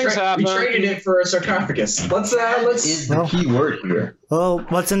know, things happen. We traded it for a sarcophagus. Let's. Is the key word here. Well,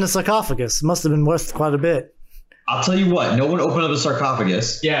 what's in the sarcophagus? It must have been worth quite a bit. I'll tell you what. No one opened up the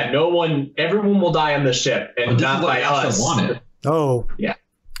sarcophagus. Yeah, no one. Everyone will die on the ship, and not by us. Wanted. Oh. Yeah.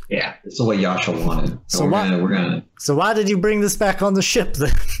 Yeah. It's the way Yasha wanted. So why did you bring this back on the ship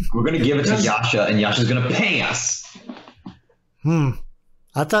then? We're gonna give it to Yasha, and Yasha's gonna pay us.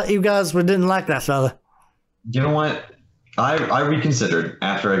 I thought you guys didn't like that fella. You know what? I reconsidered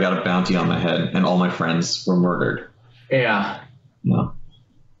after I got a bounty on my head and all my friends were murdered. Yeah. No.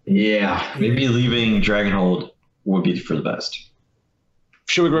 Yeah. Maybe leaving Dragonhold would be for the best.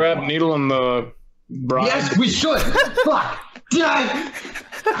 Should we grab Needle and the bride? Yes, we should. Fuck. Dad.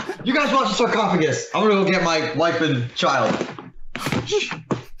 You guys watch the sarcophagus. I'm gonna go get my wife and child.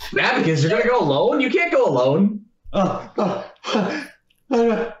 Abacus, you're gonna go alone? You can't go alone.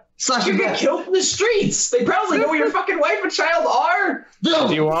 Slash you get killed in the streets. They probably know where your fucking wife and child are. No,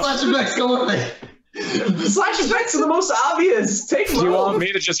 do you want Slash effects, go with me. Slash effects are the most obvious. Take them. Do you want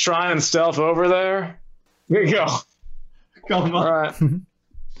me to just try and stealth over there? Here you go. Come on. All right.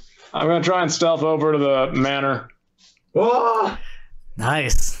 I'm gonna try and stealth over to the manor. Oh.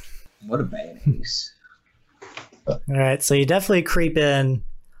 Nice. What a badass. All right, so you definitely creep in.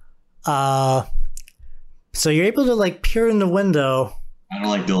 So you're able to like peer in the window. I don't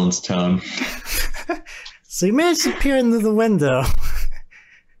like Dylan's tone. So you managed to peer into the window.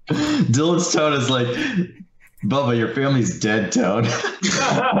 Dylan's tone is like, Bubba, your family's dead tone.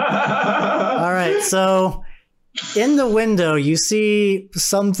 All right, so in the window, you see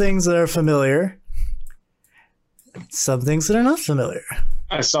some things that are familiar, some things that are not familiar.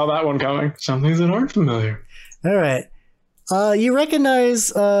 I saw that one coming. Some things that aren't familiar. All right. You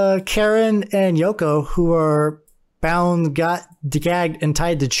recognize Karen and Yoko, who are bound, gagged, and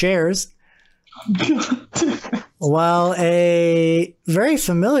tied to chairs. While a very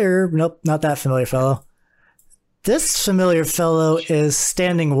familiar, nope, not that familiar fellow. This familiar fellow is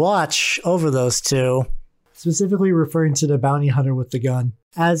standing watch over those two, specifically referring to the bounty hunter with the gun.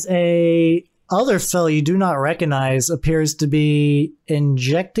 As a other fellow you do not recognize appears to be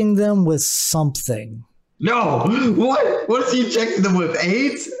injecting them with something. No! What? What is he injecting them with?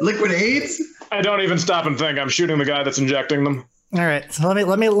 AIDS? Liquid AIDS? I don't even stop and think. I'm shooting the guy that's injecting them. All right, so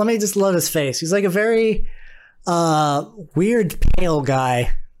let me just love his face. He's like a very weird pale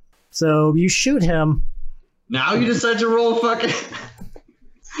guy. So you shoot him. Now you decide to roll fucking.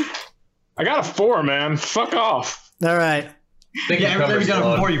 I got a 4, man. Fuck off. All right. Yeah, every time you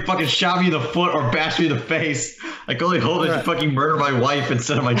got a 4, you fucking shot me in the foot or bashed me in the face. I can only hope that you fucking murder my wife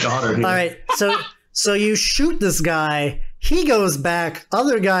instead of my daughter. All right, so you shoot this guy. He goes back.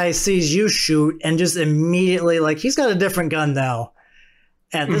 Other guy sees you shoot and just immediately like he's got a different gun now,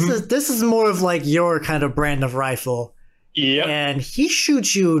 and this is more of like your kind of brand of rifle. Yeah. And he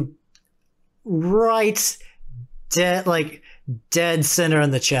shoots you right dead center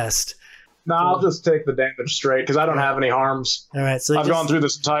in the chest. No, I'll just take the damage straight because I don't have any harms. All right, so I've gone through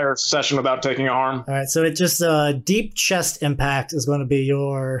this entire session without taking a harm. All right, so it just deep chest impact is going to be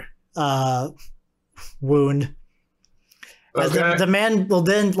your wound. Okay. The man will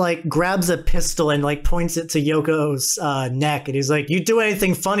then like grabs a pistol and like points it to Yoko's neck, and he's like, "You do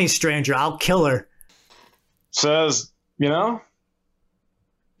anything funny, stranger, I'll kill her." Says, you know,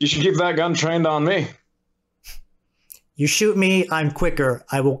 you should keep that gun trained on me. You shoot me, I'm quicker.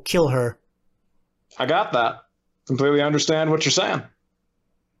 I will kill her. I got that. Completely understand what you're saying. Are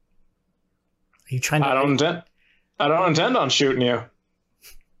you trying to? I don't intend on shooting you.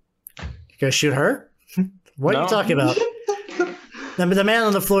 You gonna shoot her? What are you talking about? The man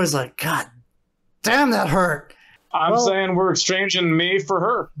on the floor is like, God damn, that hurt. I'm saying we're exchanging me for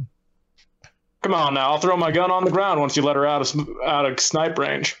her. Come on now, I'll throw my gun on the ground once you let her out of snipe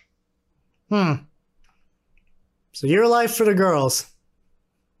range. So your life for the girls.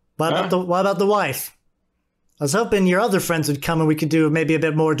 What about the wife? I was hoping your other friends would come and we could do maybe a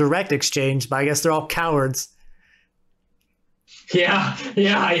bit more direct exchange, but I guess they're all cowards. Yeah,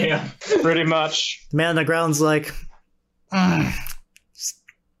 I am. Pretty much. The man on the ground's like,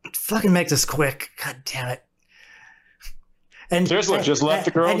 Fucking make this quick. God damn it. And Seriously, just let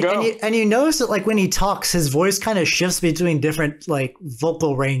the girl go. And you notice that, like, when he talks, his voice kind of shifts between different, like,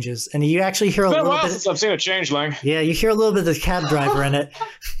 vocal ranges. And you actually hear a little bit. Since I've seen a changeling. Yeah, you hear a little bit of the cab driver in it.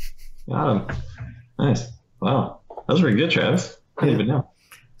 Got him. Nice. Wow. That was pretty good, Travis. I didn't even know.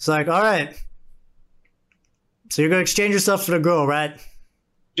 It's like, all right. So you're going to exchange yourself for the girl, right?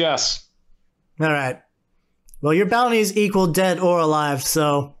 Yes. All right. Well, your bounties equal dead or alive,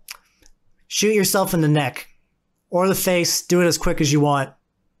 so shoot yourself in the neck. Or the face. Do it as quick as you want.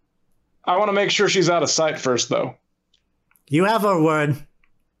 I want to make sure she's out of sight first, though. You have our word.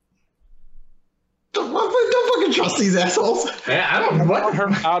 Don't fucking trust these assholes. I don't want her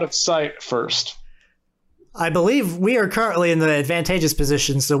out of sight first. I believe we are currently in the advantageous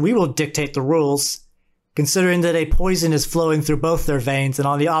position, so we will dictate the rules. Considering that a poison is flowing through both their veins, and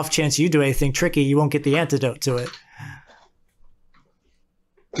on the off chance you do anything tricky, you won't get the antidote to it.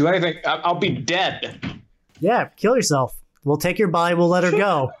 Do anything? I'll be dead. Yeah, kill yourself. We'll take your body, we'll let her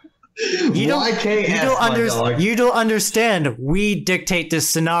go. You don't understand. We dictate this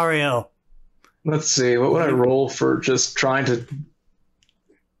scenario. Let's see. What would I roll for just trying to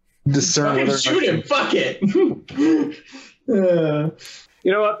discern whether shoot him? Fuck it.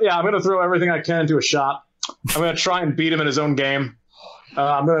 You know what? Yeah, I'm going to throw everything I can into a shot. I'm going to try and beat him in his own game.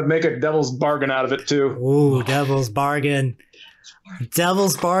 I'm going to make a devil's bargain out of it, too. Ooh, devil's bargain.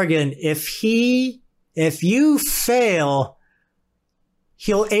 Devil's bargain. If you fail,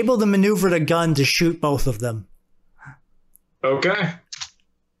 he'll able to maneuver the gun to shoot both of them. Okay.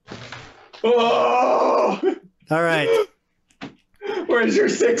 Oh! All right. Where's your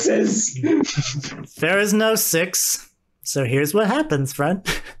sixes? There is no 6. So here's what happens, friend.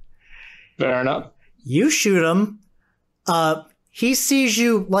 Fair enough. You shoot him. He sees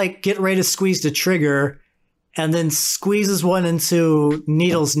you, like, get ready to squeeze the trigger, and then squeezes one into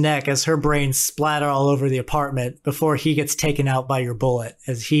Needle's neck as her brains splatter all over the apartment before he gets taken out by your bullet,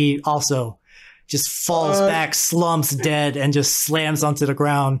 as he also just falls back, slumps dead, and just slams onto the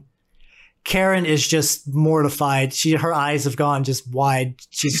ground. Karen is just mortified. Her eyes have gone just wide.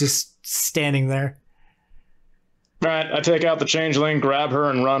 She's just standing there. All right, I take out the changeling, grab her,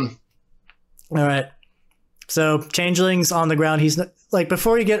 and run. All right. So changeling's on the ground. He's like,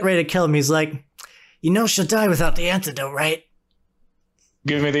 before you get ready to kill him, he's like, you know she'll die without the antidote, right?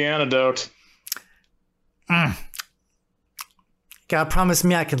 Give me the antidote. Gotta promise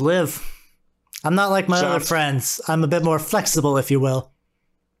me I can live. I'm not like my other friends. I'm a bit more flexible, if you will.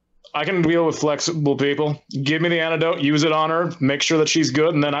 I can deal with flexible people. Give me the antidote, use it on her, make sure that she's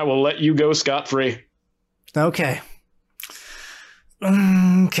good, and then I will let you go scot-free. Okay.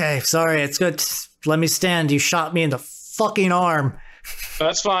 Okay, sorry, it's good. Let me stand. You shot me in the fucking arm.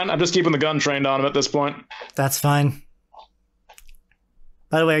 That's fine. I'm just keeping the gun trained on him at this point. That's fine.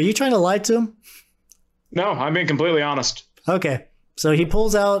 By the way, are you trying to lie to him? No, I'm being completely honest. Okay. So he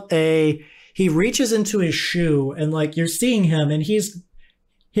pulls out he reaches into his shoe, and, like, you're seeing him, and his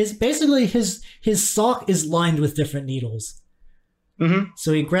sock is lined with different needles. Mm-hmm.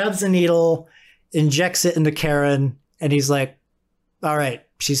 So he grabs a needle, injects it into Karen, and he's like, all right,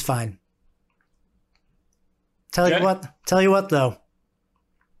 she's fine. Tell you what though.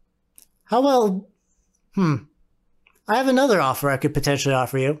 How well, I have another offer I could potentially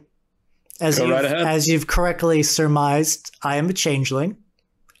offer you. As you've correctly surmised, I am a changeling.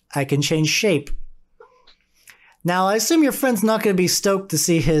 I can change shape. Now, I assume your friend's not going to be stoked to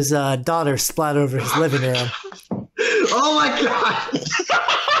see his daughter splat over his living room. Oh my god!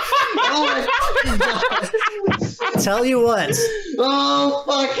 Oh my god! Tell you what. Oh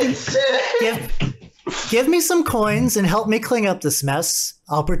fucking shit! Give me some coins and help me clean up this mess.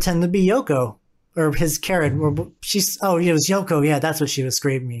 I'll pretend to be Yoko. Or his Karen. It was Yoko. Yeah, that's what she was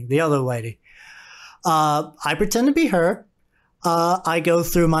screaming. The other lady. I pretend to be her. I go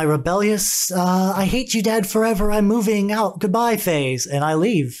through my rebellious, I hate you, Dad, forever, I'm moving out, goodbye phase, and I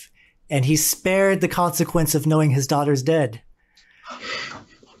leave. And he's spared the consequence of knowing his daughter's dead.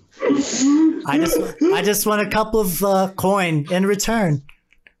 I just want a couple of coin in return.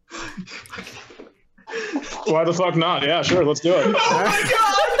 Why the fuck not? Yeah, sure, let's do it.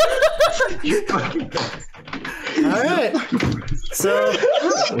 All right. So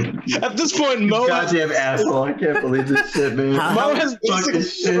at this point, Mo, goddamn asshole! I can't believe this shit, man. Mo has basically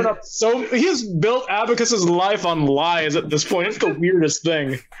given up he has built Abacus's life on lies at this point. It's the weirdest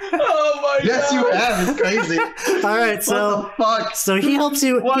thing. Oh my god! Yes, you have. It's crazy. All right, so what the fuck? So he helps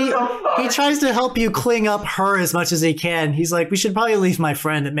you. He tries to help you clean up her as much as he can. He's like, we should probably leave my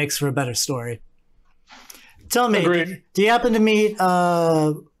friend. It makes for a better story. Tell me, agreed. Do you happen to meet?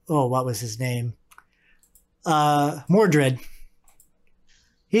 What was his name? Mordred.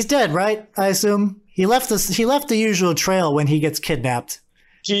 He's dead, right? I assume he left the usual trail when he gets kidnapped.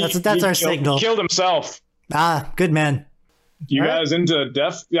 That's our signal. He killed himself. Ah, good man. You guys into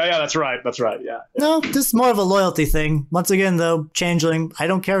death? Yeah, that's right. Yeah. No, this is more of a loyalty thing. Once again, though, changeling, I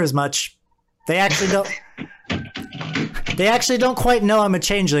don't care as much. They actually don't. They actually don't quite know I'm a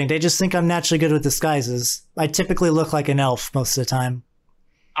changeling. They just think I'm naturally good with disguises. I typically look like an elf most of the time.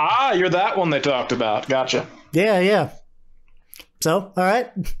 Ah, you're that one they talked about. Gotcha. Yeah. So, all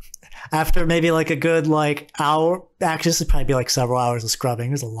right. After maybe like a good hour, actually, this would probably be like several hours of scrubbing.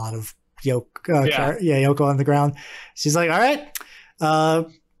 There's a lot of Yoko on the ground. She's like, all right.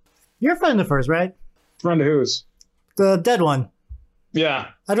 You're a friend of hers, right? Friend of whose? The dead one. Yeah.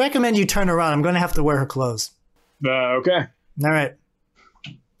 I'd recommend you turn around. I'm going to have to wear her clothes. Okay. All right.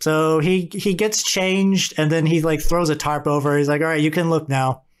 So he gets changed, and then he throws a tarp over. He's like, all right, you can look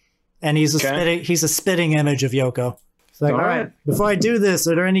now. And he's a spitting image of Yoko. He's like, all right, before I do this,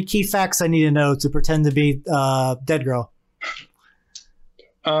 are there any key facts I need to know to pretend to be Dead Girl?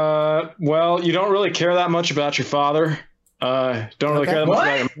 Well, you don't really care that much about your father. Don't really care that much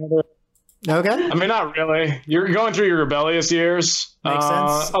about your mother. Okay. I mean, not really. You're going through your rebellious years. Makes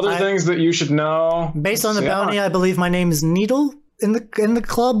sense. Other things that you should know. Based on the bounty, I believe my name is Needle in the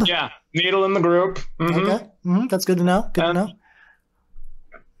club. Yeah, Needle in the group. Mm-hmm. Okay. Mm-hmm. That's good to know. Good to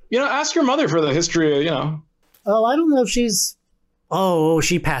know. Ask your mother for the history of, Oh, I don't know if she's... Oh,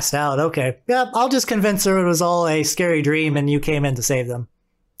 she passed out. Okay. Yeah, I'll just convince her it was all a scary dream and you came in to save them.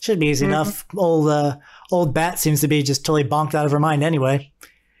 Should be easy enough. Old Bat seems to be just totally bonked out of her mind anyway.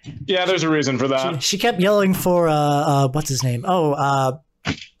 Yeah, there's a reason for that. She kept yelling for what's his name? Do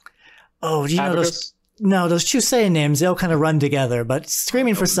you know those? No, those Chusein names. They all kind of run together, but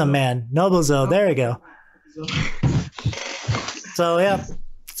screaming for some man. Nobuzo. There you go. So yeah,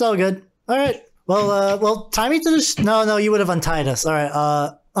 it's all good. All right. Well, tie me to the. No, you would have untied us. All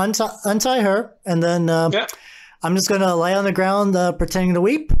right. Untie her, and then I'm just gonna lay on the ground, pretending to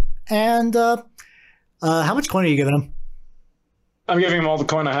weep. And how much coin are you giving him? I'm giving him all the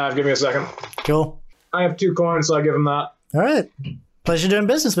coin I have. Give me a second. Cool. I have 2 coins, so I give him that. All right. Pleasure doing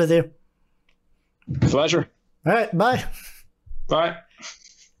business with you. Pleasure. All right. Bye. Bye.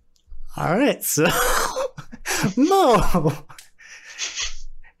 All right. So, Mo,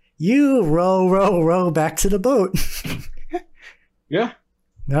 you row back to the boat. Yeah.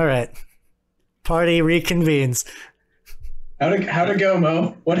 All right. Party reconvenes. How'd it go,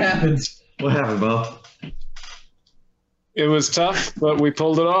 Mo? What happened? What happened, Mo? It was tough, but we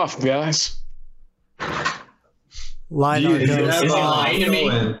pulled it off, guys. LiDAR goes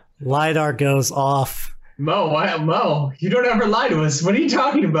off. LiDAR goes off. Mo, you don't ever lie to us. What are you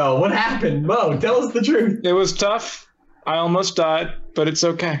talking about? What happened? Mo, tell us the truth. It was tough. I almost died, but it's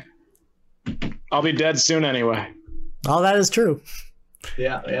okay. I'll be dead soon anyway. All that is true.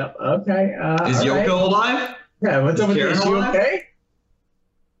 Yeah, okay. Is Yoko alive? Yeah, what's up with you? Is she okay?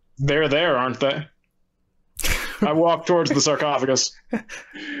 They're there, aren't they? I walk towards the sarcophagus.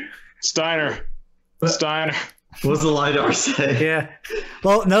 Steiner. What's the LiDAR say? Yeah.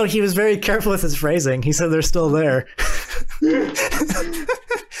 Well, no, he was very careful with his phrasing. He said they're still there.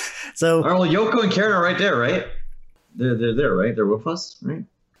 So. All right, well, Yoko and Karen are right there, right? They're there, right? They're with us, right?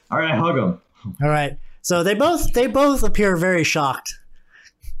 All right, I hug them. All right. So they both appear very shocked.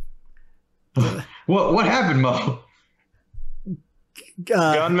 What happened, Mo?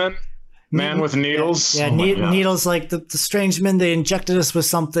 Gunman? Man with needles? Yeah, needles like the strange men. They injected us with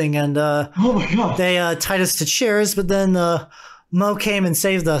something, and oh my God. They tied us to chairs, but then Mo came and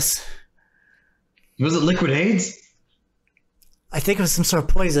saved us. Was it liquid AIDS? I think it was some sort of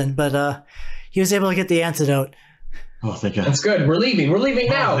poison, but he was able to get the antidote. Oh, thank God. That's good. We're leaving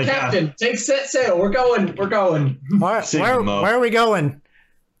now. Captain, take set sail. We're going. All right, where are we going?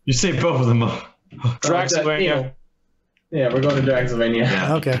 You saved both of them, Mo. Draxylvania. Yeah, we're going to Draxylvania.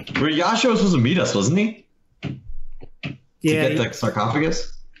 Yeah. Okay. Yasha was supposed to meet us, wasn't he? Yeah. To get the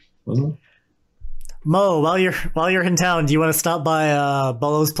sarcophagus, wasn't he? Mo, while you're in town, do you want to stop by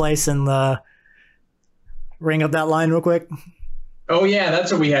Bolo's place and ring up that line real quick? Oh yeah,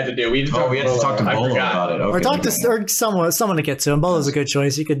 that's what we had to do. We had to talk to Bolo about it. Okay. Or talk to someone to get to him. Bolo's a good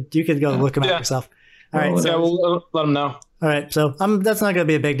choice. You could go look him up yourself. All right. So we'll let him know. All right. So that's not gonna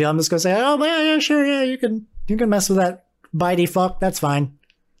be a big deal. I'm just gonna say, oh yeah, sure, yeah, you can mess with that bitey fuck. That's fine.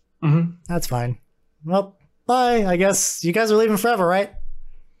 Mm-hmm. That's fine. Well, bye. I guess you guys are leaving forever, right?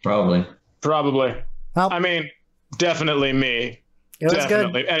 Probably. Well, I mean, definitely me. It was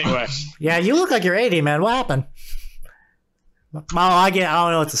definitely. Good. Anyway. Yeah, you look like you're 80, man. What happened? Oh, I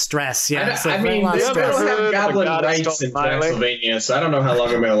don't know. It's a stress. Yeah, I mean, they don't have goblin rights in Pennsylvania, so I don't know how long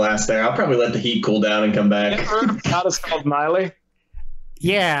I'm going to last there. I'll probably let the heat cool down and come back. Goddess called Miley.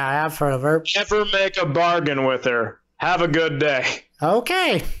 Yeah, I've heard of her. Never make a bargain with her. Have a good day.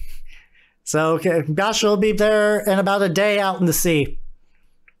 Okay. So Yasha will be there in about a day out in the sea.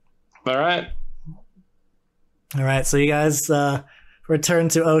 All right. All right, so you guys return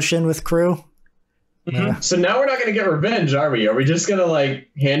to Ocean with crew. So now we're not going to get revenge, are we? Are we just going to, like,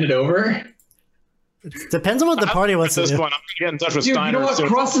 hand it over? It depends on what the party wants to do. At this point, I'm going to get in touch with Dude, Steiner. you know what?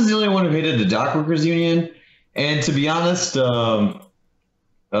 Cross is the only one who hated the Dockworkers Union. And to be honest, I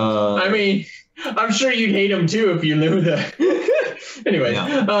mean, I'm sure you'd hate him too if you knew that. Anyway,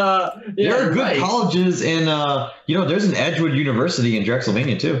 there are good colleges, and you know, there's an Edgewood University in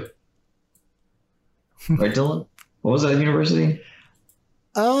Drexylvania too. Right, Dylan? What was that university?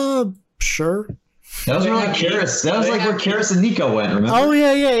 Sure. That was where Karis. That was like where Karis and Nico went. Remember? Oh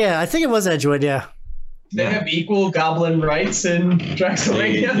yeah. I think it was Edgewood. Yeah. They have equal goblin rights in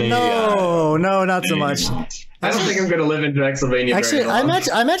Drexylvania. No, not so much. I don't think I'm going to live in Drexylvania. Actually, I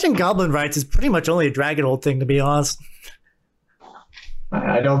imagine goblin rights is pretty much only a Dragonhold thing, to be honest.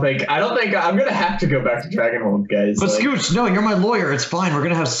 I don't think I'm going to have to go back to Dragonhold, guys. But Scooch, no, you're my lawyer. It's fine. We're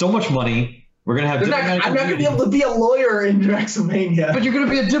going to have so much money. We're going to have. I'm not going to be able to be a lawyer in Drexylvania. But you're going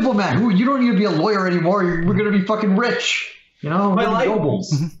to be a diplomat. You don't need to be a lawyer anymore. We're going to be fucking rich. You know,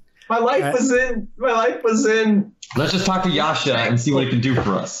 nobles. My life was in. Let's just talk to Yasha and see what he can do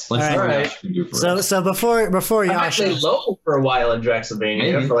for us. Let's see what Yasha can do for us. So before I'm Yasha, actually local for a while in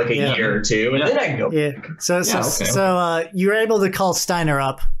Drexylvania for like a year or two, and then I can go. Yeah. So you're able to call Steiner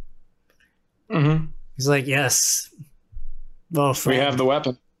up. Mm-hmm. He's like, yes. Well, we have the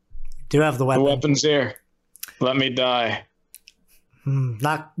weapon. Do have the weapon. The weapon's here. Let me die.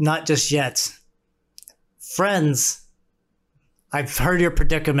 Not just yet. Friends. I've heard your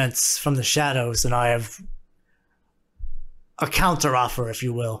predicaments from the shadows, and I have a counteroffer, if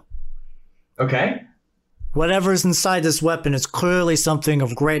you will. Okay. Whatever's inside this weapon is clearly something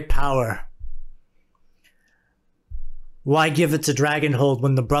of great power. Why give it to Dragonhold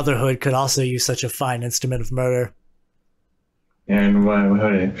when the Brotherhood could also use such a fine instrument of murder? And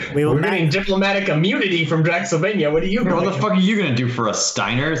we're getting diplomatic immunity from Drexylvania. What are you? What the fuck are you gonna do for us,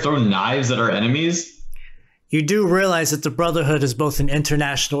 Steiner? Throw knives at our enemies? You do realize that the Brotherhood is both an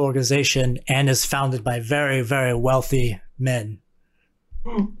international organization and is founded by very, very wealthy men.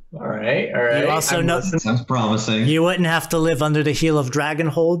 All right. You also know sounds promising. You wouldn't have to live under the heel of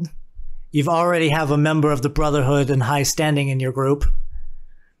Dragonhold. You've already have a member of the Brotherhood in high standing in your group.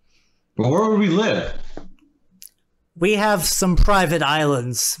 But where would we live? We have some private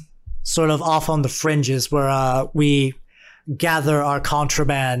islands, sort of off on the fringes, where we gather our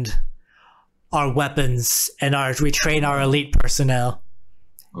contraband, our weapons, and we train our elite personnel.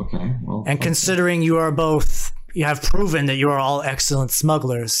 Okay. Well, and considering you have proven that you are all excellent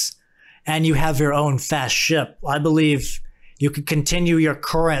smugglers, and you have your own fast ship, I believe you could continue your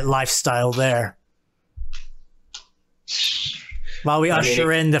current lifestyle there. While we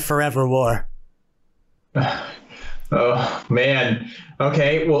usher in the Forever War. Oh, man.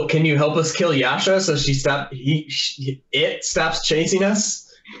 Okay, well, can you help us kill Yasha so it stops chasing us?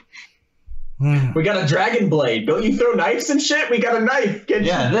 We got a dragon blade. Don't you throw knives and shit? We got a knife.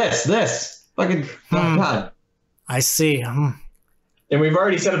 This. Fucking God. I see. And we've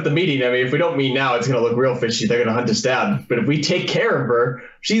already set up the meeting. I mean, if we don't meet now, it's going to look real fishy. They're going to hunt us down. But if we take care of her,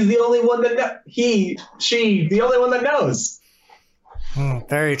 she's the only one that the only one that knows.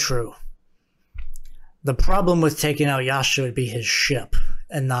 Very true. The problem with taking out Yasha would be his ship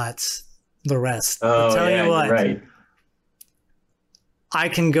and not the rest. Oh, I'll tell you what, you're right. I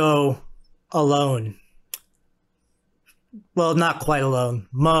can go alone. Well, not quite alone.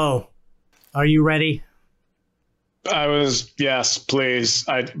 Mo, are you ready? Yes, please.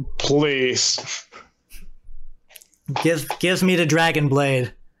 Please. Give me the dragon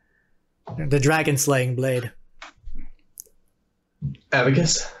blade. The dragon slaying blade.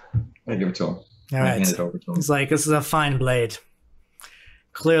 Abacus? I give it to him. All right. Hand it over to him. It's like, this is a fine blade.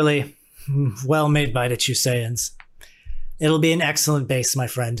 Clearly well made by the Chuseyans. It'll be an excellent base, my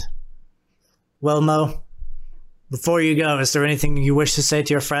friend. Well, Mo, before you go, is there anything you wish to say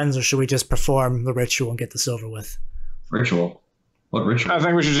to your friends, or should we just perform the ritual and get this over with? Ritual? What ritual? I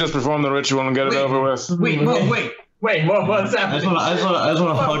think we should just perform the ritual and get it over with. Wait, Mo, wait. Wait, what's happening? I just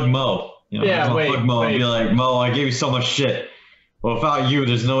want to hug Mo. You know, I just want to hug Mo and be like, Mo, I gave you so much shit. Well, without you,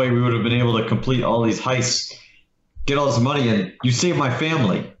 there's no way we would have been able to complete all these heists, get all this money, and you saved my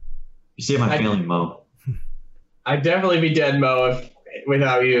family. You saved my family, Mo. I'd definitely be dead, Mo,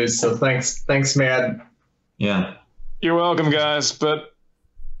 without you. So thanks, man. Yeah. You're welcome, guys, but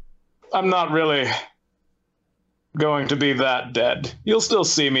I'm not really going to be that dead. You'll still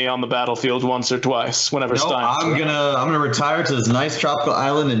see me on the battlefield once or twice whenever No, Stein's I'm gonna retire to this nice tropical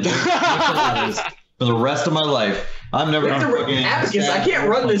island and drink for the rest of my life. I'm never gonna Abacus, I can't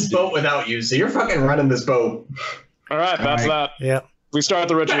run this boat without you, so you're fucking running this boat. All right, that's that. Yep. We start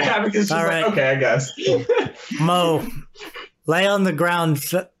the ritual. Abacus is All right. like, okay, I guess. Mo, lay on the ground,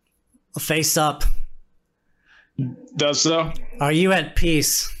 face up. Does so. Are you at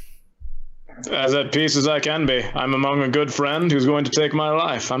peace? As at peace as I can be. I'm among a good friend who's going to take my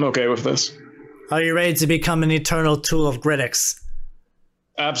life. I'm okay with this. Are you ready to become an eternal tool of Gridix?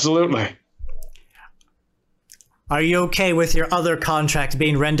 Absolutely. Are you okay with your other contract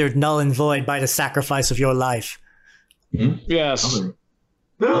being rendered null and void by the sacrifice of your life? Yes.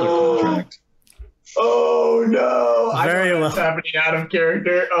 No. Oh no! Very I know well. what's happening out of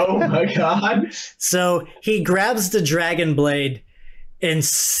character. Oh my god! So he grabs the dragon blade and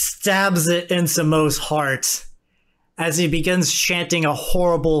stabs it into Mo's heart as he begins chanting a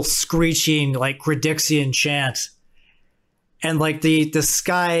horrible, screeching, like Gridixian chant. And like the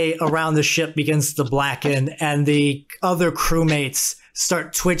sky around the ship begins to blacken, and the other crewmates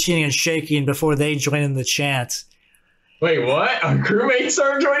start twitching and shaking before they join in the chant. Wait, what? Our crewmates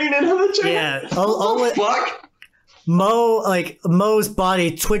are joining in on the chat? Yeah. Fuck! Mo's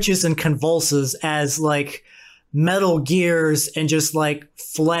body twitches and convulses as like metal gears and just like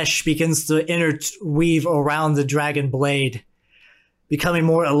flesh begins to interweave around the dragon blade, becoming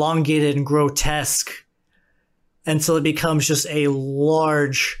more elongated and grotesque until it becomes just a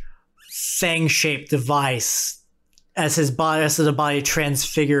large fang-shaped device as the body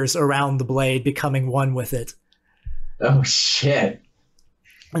transfigures around the blade, becoming one with it. Oh shit.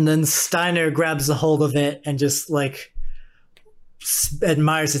 And then Steiner grabs a hold of it and just like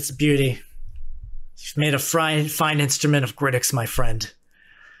admires its beauty. You've made a fine instrument of Gridix, my friend.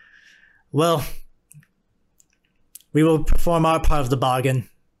 Well, we will perform our part of the bargain.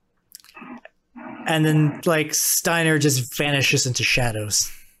 And then, like, Steiner just vanishes into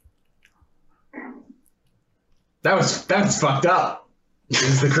shadows. That was fucked up.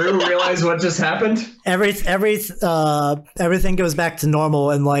 Does the crew realize what just happened? Everything goes back to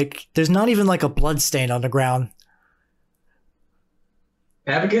normal, and like, there's not even like a blood stain on the ground.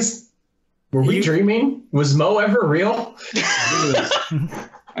 Abacus, were we dreaming? Was Mo ever real?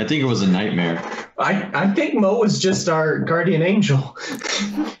 I think it was a nightmare. I think Mo was just our guardian angel.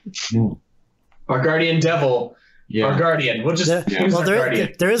 Our guardian devil. Yeah. Our guardian. We'll just use our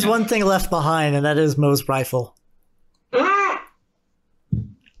guardian. There is one thing left behind, and that is Mo's rifle.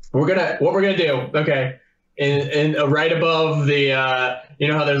 What we're gonna do, okay, in right above the you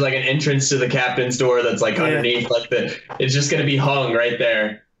know how there's like an entrance to the captain's door that's like underneath like it's just gonna be hung right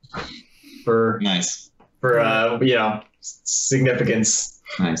there for significance.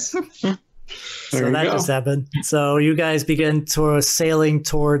 Nice. So that just happened. So you guys begin sailing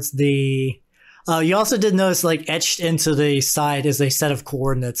towards the you also did notice like etched into the side is a set of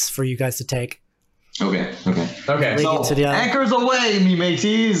coordinates for you guys to take. Okay. So, So, anchors away, me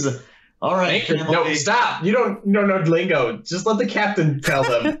mateys. All right. No, stop. You don't know lingo. Just let the captain tell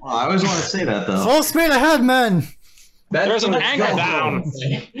them. Well, I always want to say that, though. Full speed ahead, men. There's an anchor down.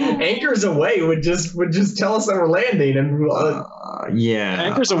 Anchors away would just tell us that we're landing, and yeah.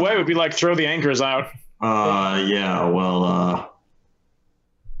 Anchors away would be like throw the anchors out. Yeah. Well,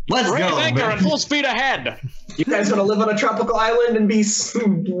 let's Raise go. anchor man. and full speed ahead. you guys want to live on a tropical island and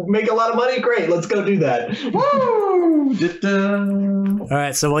make a lot of money? Great, let's go do that. Woo! All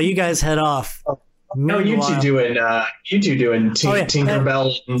right, so while you guys head off, No, you two doing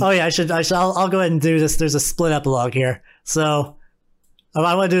Tinkerbell. I'll go ahead and do this. There's a split epilogue here, so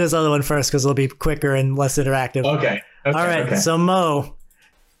I want to do this other one first because it'll be quicker and less interactive. Okay. All right. So Mo,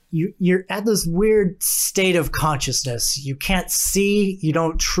 you're at this weird state of consciousness. You can't see. You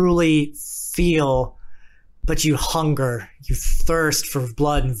don't truly feel, but you hunger. You thirst for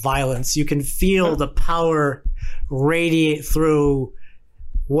blood and violence. You can feel the power radiate through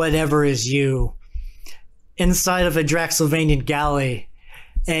whatever is you. Inside of a Draxylvanian galley,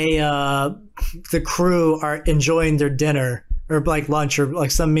 the crew are enjoying their dinner or like lunch or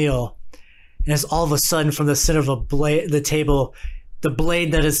like some meal, and it's all of a sudden from the center of the table, the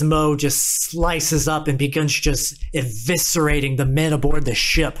blade that is Mo just slices up and begins just eviscerating the men aboard the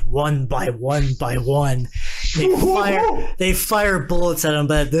ship one by one by one. They fire bullets at him,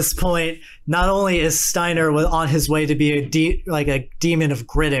 but at this point, not only is Steiner on his way to be a demon of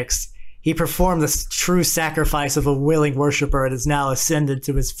Gridix, he performed the true sacrifice of a willing worshiper and is now ascended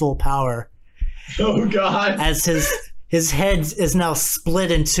to his full power. Oh God! As his head is now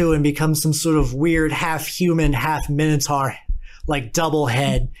split in two and becomes some sort of weird half human, half minotaur, like double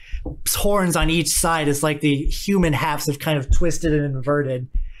head, horns on each side as like the human halves have kind of twisted and inverted.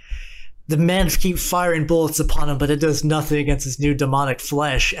 The men keep firing bullets upon him, but it does nothing against his new demonic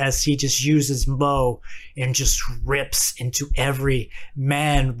flesh as he just uses Mo and just rips into every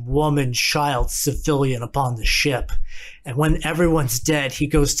man, woman, child, civilian upon the ship. And when everyone's dead, he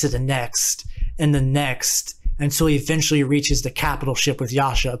goes to the next and the next until he eventually reaches the capital ship with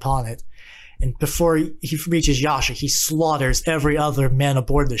Yasha upon it. And before he reaches Yasha, he slaughters every other man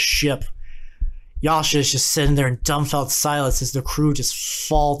aboard the ship. Yasha is just sitting there in dumbfounded silence as the crew just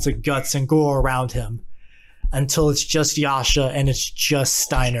fall to guts and go around him until it's just Yasha and it's just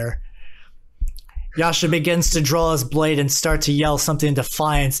Steiner. Yasha begins to draw his blade and start to yell something in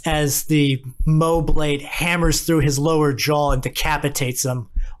defiance as the Mo blade hammers through his lower jaw and decapitates him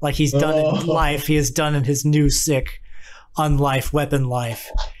like he's done in life. He has done in his new sick unlife weapon life.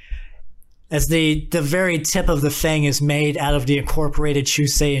 As the very tip of the fang is made out of the incorporated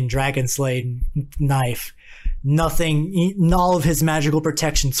Chusein Dragon Slade knife. All of his magical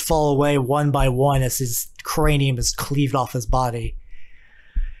protections fall away one by one as his cranium is cleaved off his body.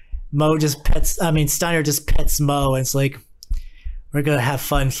 Steiner just pets Mo and it's like, we're gonna have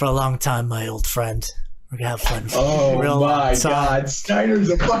fun for a long time, my old friend. We're gonna have fun for a real long time. Oh my god, Steiner's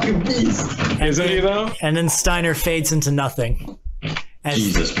a fucking beast. Isn't he though? And then Steiner fades into nothing.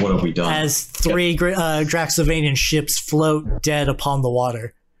 Jesus, what have we done? As 3 Draxovanian ships float dead upon the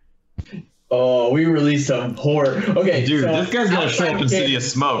water. Oh, we released some horror. Okay, dude, so this guy's gonna show up in City of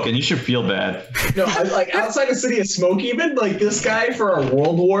Smoke, and you should feel bad. No, like outside of City of Smoke, even like this guy for our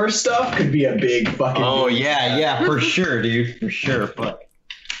World War stuff could be a big fucking. Oh yeah, for sure, dude, for sure. Fuck.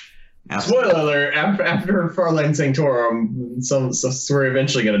 Spoiler alert! After Farland Sanctorum, so we're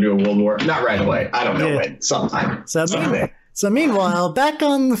eventually gonna do a World War. Not right away. I don't know when. Sometime. So meanwhile, back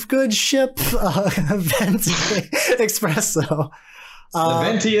on the good ship, Venti Espresso. The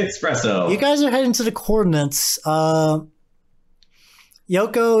Venti Espresso. You guys are heading to the coordinates. Yoko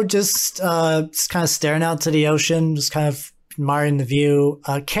just kind of staring out to the ocean, just kind of admiring the view.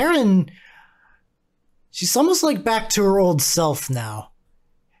 Karen, she's almost like back to her old self now.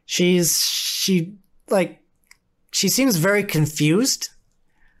 She seems very confused.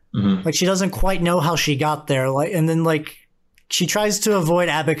 Mm-hmm. Like she doesn't quite know how she got there. And then she tries to avoid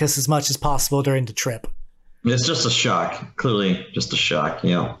Abacus as much as possible during the trip. It's just a shock. Clearly, just a shock.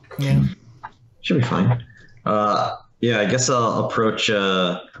 Yeah. Should be fine. I guess I'll approach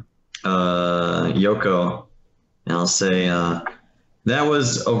Yoko, and I'll say, that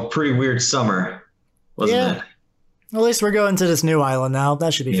was a pretty weird summer, wasn't it? At least we're going to this new island now.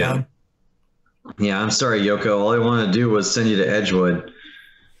 That should be fun. Yeah, I'm sorry, Yoko. All I wanted to do was send you to Edgewood,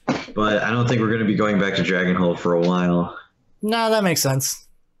 but I don't think we're going to be going back to Dragonhold for a while. No, that makes sense.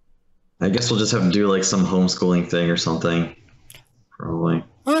 I guess we'll just have to do some homeschooling thing or something. Probably.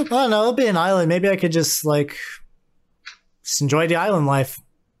 I don't know. It'll be an island. Maybe I could just enjoy the island life.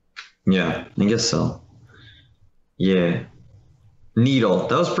 Yeah, I guess so. Yeah. Needle.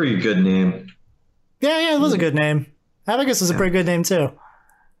 That was a pretty good name. Yeah, it was a good name. Abacus is a pretty good name too.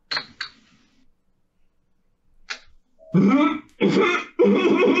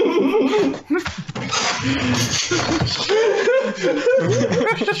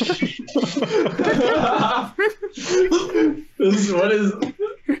 This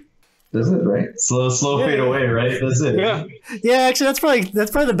is it, right? Slow fade away, right? That's it. Yeah, actually, that's probably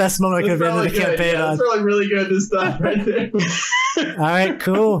the best moment I could have ended the campaign on. That's probably really good to stop right there. All right,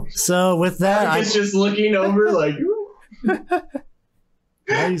 cool. So with that, I'm just looking over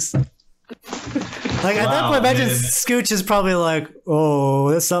nice. At that point, imagine Scooch is probably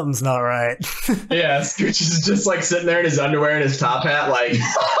oh, something's not right. Yeah, Scooch is just sitting there in his underwear and his top hat,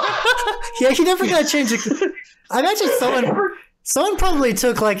 Yeah, he never got changed. I imagine someone probably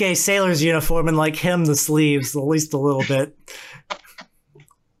took a sailor's uniform and hemmed the sleeves at least a little bit.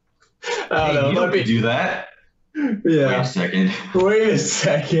 I don't know. Let me do that. Yeah. Wait a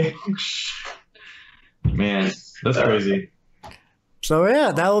second. Man, that's crazy. So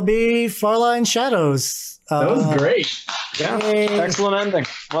yeah, that will be Farline Shadows. That was great. Yeah, excellent ending.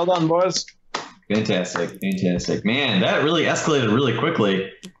 Well done, boys. Fantastic. Man, that really escalated really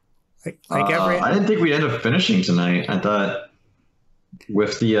quickly. I didn't think we'd end up finishing tonight. I thought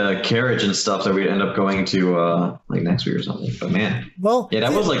with the carriage and stuff that we'd end up going to next week or something. But man,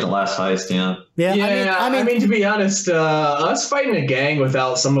 that was the last heist. I mean, to be honest, us fighting a gang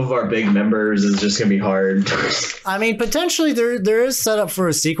without some of our big members is just gonna be hard. I mean, potentially there is set up for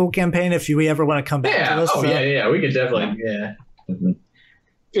a sequel campaign if we ever want to come back to this. We could definitely.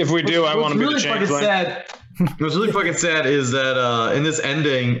 If we do, I want to be really the change sad. What's really fucking sad is that in this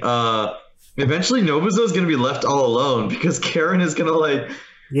ending, eventually Nobuzo's gonna be left all alone because Karen is gonna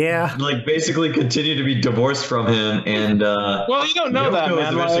Yeah. like basically continue to be divorced from him, and well, you don't know Yoko that, is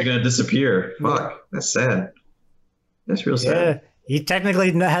man. eventually Like, gonna disappear. Fuck, that's sad. That's real sad. Yeah. He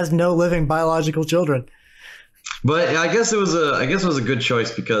technically has no living biological children. But I guess it was a good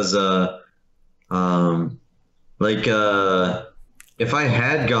choice because if I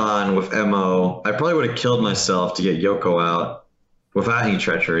had gone with Mo, I probably would have killed myself to get Yoko out without any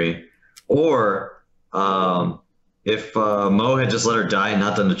treachery. Or if Mo had just let her die and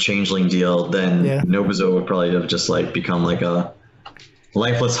not done the changeling deal, then Nobuzo would probably have just like become like a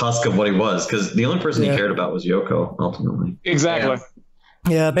lifeless husk of what he was, because the only person he cared about was Yoko ultimately. exactly.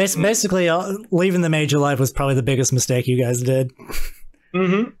 Yeah, basically, leaving the major life was probably the biggest mistake you guys did.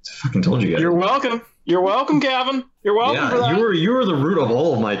 Mm-hmm. I fucking told you guys. You're welcome. You're welcome, Gavin. You're welcome for that. You were the root of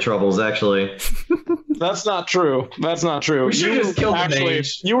all of my troubles, actually. That's not true. That's not true. We should just kill the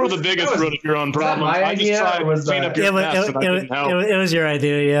mage. You were the biggest root of your own problems. my I just idea, tried to or was clean that- up your mess, and I didn't help. It was your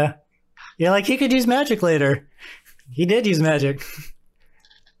idea, yeah. You're like, he could use magic later. He did use magic.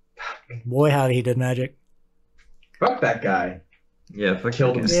 Boy, howdy, he did magic. Fuck that guy. Yeah, fuck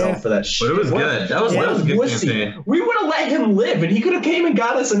Killed him. himself for that shit. But it was good. That was a good wussy. campaign. We would have let him live, and he could have came and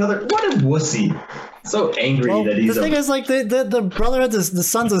got us another. What a wussy! So angry Well, that the he's. thing is, like, the Brotherhood, the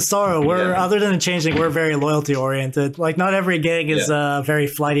Sons of Sorrow, we're, other than the Changeling, we're very loyalty-oriented. Like, not every gang is very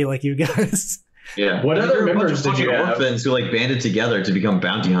flighty like you guys. Yeah. What other There were a bunch members of did you fucking have? orphans who like banded together to become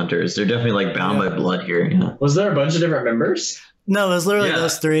bounty hunters. They're definitely like bound by blood here. Yeah. Was there a bunch of different members? No, it was literally Yeah.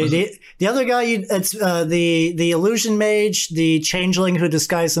 those three. The other guy, it's the illusion mage, the changeling who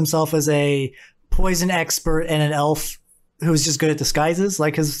disguised himself as a poison expert, and an elf who's just good at disguises.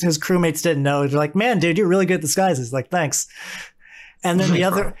 Like his crewmates didn't know. They're like, "Man, dude, you're really good at disguises." Like, thanks. And then the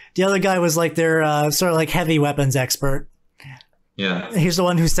other guy was like their sort of like heavy weapons expert. Yeah. He's the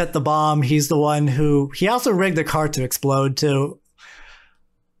one who set the bomb. He's the one he also rigged the car to explode too.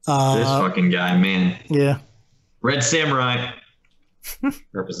 This fucking guy, man. Yeah. Red Samurai.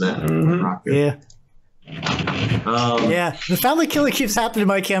 Represent. Rock good. Yeah. Yeah. The family killing keeps happening in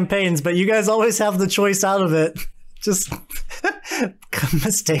my campaigns, but you guys always have the choice out of it. Just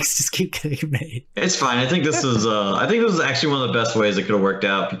mistakes just keep getting made. It's fine. I think this is actually one of the best ways it could have worked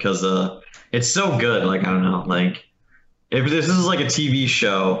out, because it's so good. Like, I don't know, like if this is like a TV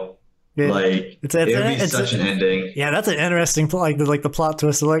show, like it would be such an ending. Yeah, that's an interesting plot. Like the plot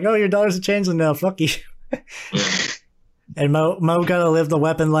twist of like, oh, your daughter's a changeling now. Fuck you. Yeah. And Mo gotta live the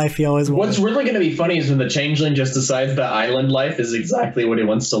weapon life he always wanted. What's really going to be funny is when the changeling just decides that island life is exactly what he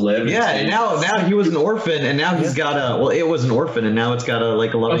wants to live. Yeah, and now he was an orphan, and now he's got it was an orphan, and now it's got a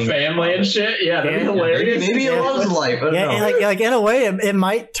loving family and shit. Yeah, that'd be hilarious. Maybe he loves life. I don't know. Like in a way, it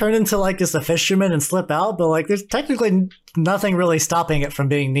might turn into like just a fisherman and slip out, but like there's technically nothing really stopping it from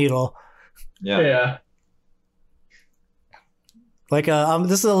being Needle. Yeah. Like,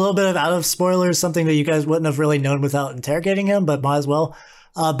 this is a little bit of out of spoilers, something that you guys wouldn't have really known without interrogating him, but might as well.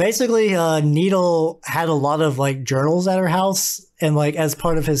 Basically, Needle had a lot of like journals at her house, and like as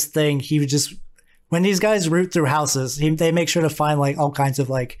part of his thing, he would just, when these guys root through houses, they make sure to find like all kinds of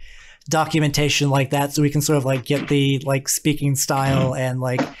like documentation like that, so we can sort of like get the like speaking style and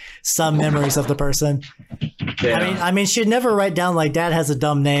like some memories of the person. Yeah. I mean, she'd never write down like Dad has a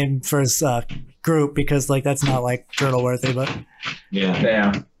dumb name for his group, because like that's not like journal worthy, but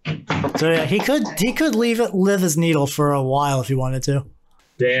yeah. So yeah, he could live as Needle for a while if he wanted to.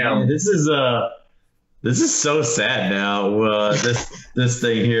 Damn. Man, this is so sad now. This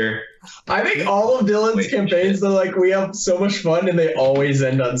thing here. I think all of Dylan's campaigns, though, like we have so much fun, and they always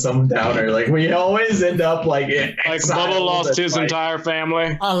end on some downer. Like we always end up like Bubba lost his entire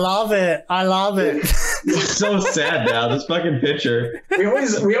family. I love it. It's so sad now. This fucking picture. We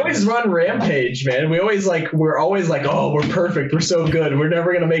always run rampage, man. We're always like, oh, we're perfect. We're so good. We're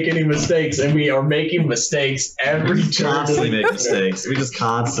never gonna make any mistakes, and we are making mistakes every turn. Constantly make mistakes. We just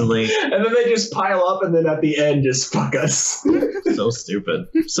constantly. And then they just pile up, and then at the end, just fuck us. So stupid.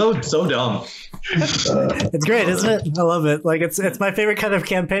 So dumb. It's great, isn't it? I love it. Like it's my favorite kind of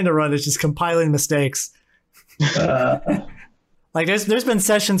campaign to run. Is just compiling mistakes. Like there's been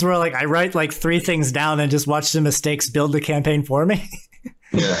sessions where like I write like 3 things down and just watch the mistakes build the campaign for me.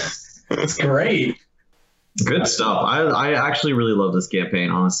 Yeah, it's great. Good stuff. I actually really love this campaign,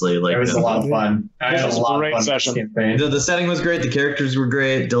 honestly. Like, it was a lot of fun. I had a lot great of fun session. With this campaign. The setting was great. The characters were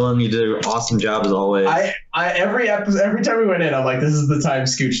great. Dylan, you did an awesome job as always. Every time we went in, I'm like, this is the time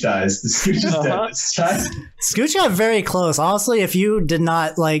Scooch dies. The Scooch is dead this time. Scooch got very close. Honestly, if you did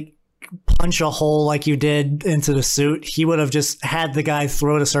not like punch a hole like you did into the suit, he would have just had the guy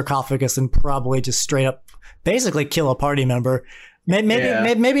throw the sarcophagus and probably just straight up basically kill a party member.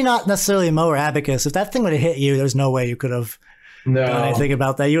 Maybe not necessarily Mo or Abacus. If that thing would have hit you, there's no way you could have No. done anything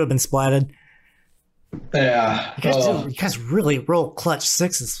about that. You would have been splatted. Yeah. You guys really roll clutch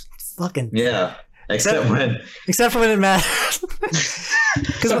sixes. Fucking Yeah. Except for when it matters.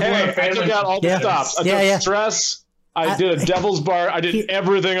 Because Hey, I took out all the stops. I took stress. I did a devil's bar. I did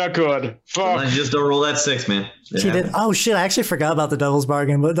everything I could. Fuck. You just don't roll that 6, man. He did. Oh shit! I actually forgot about the devil's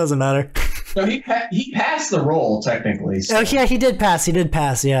bargain, but it doesn't matter. No, he passed the roll technically. So. Oh yeah, he did pass. He did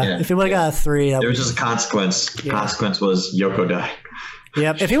pass. Yeah. If he would have got a 3, there was just a consequence. Yeah. Consequence was Yoko died.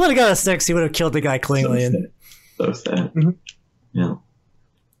 Yep. If he would have got a 6, he would have killed the guy cleanly. So sad. Yeah.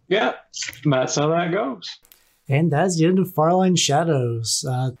 Yeah, that's how that goes. And that's the end of Farline Shadows.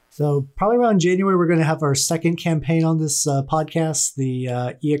 So probably around January, we're going to have our second campaign on this podcast, the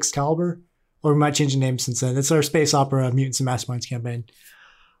EXcalibur. Or we might change the name since then. It's our space opera Mutants and Masterminds campaign.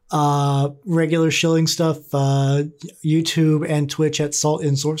 Regular shilling stuff, YouTube and Twitch at Salt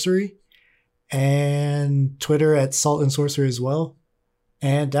and Sorcery. And Twitter at Salt and Sorcery as well.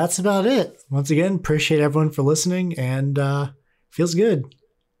 And that's about it. Once again, appreciate everyone for listening, and feels good.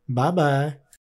 Bye-bye.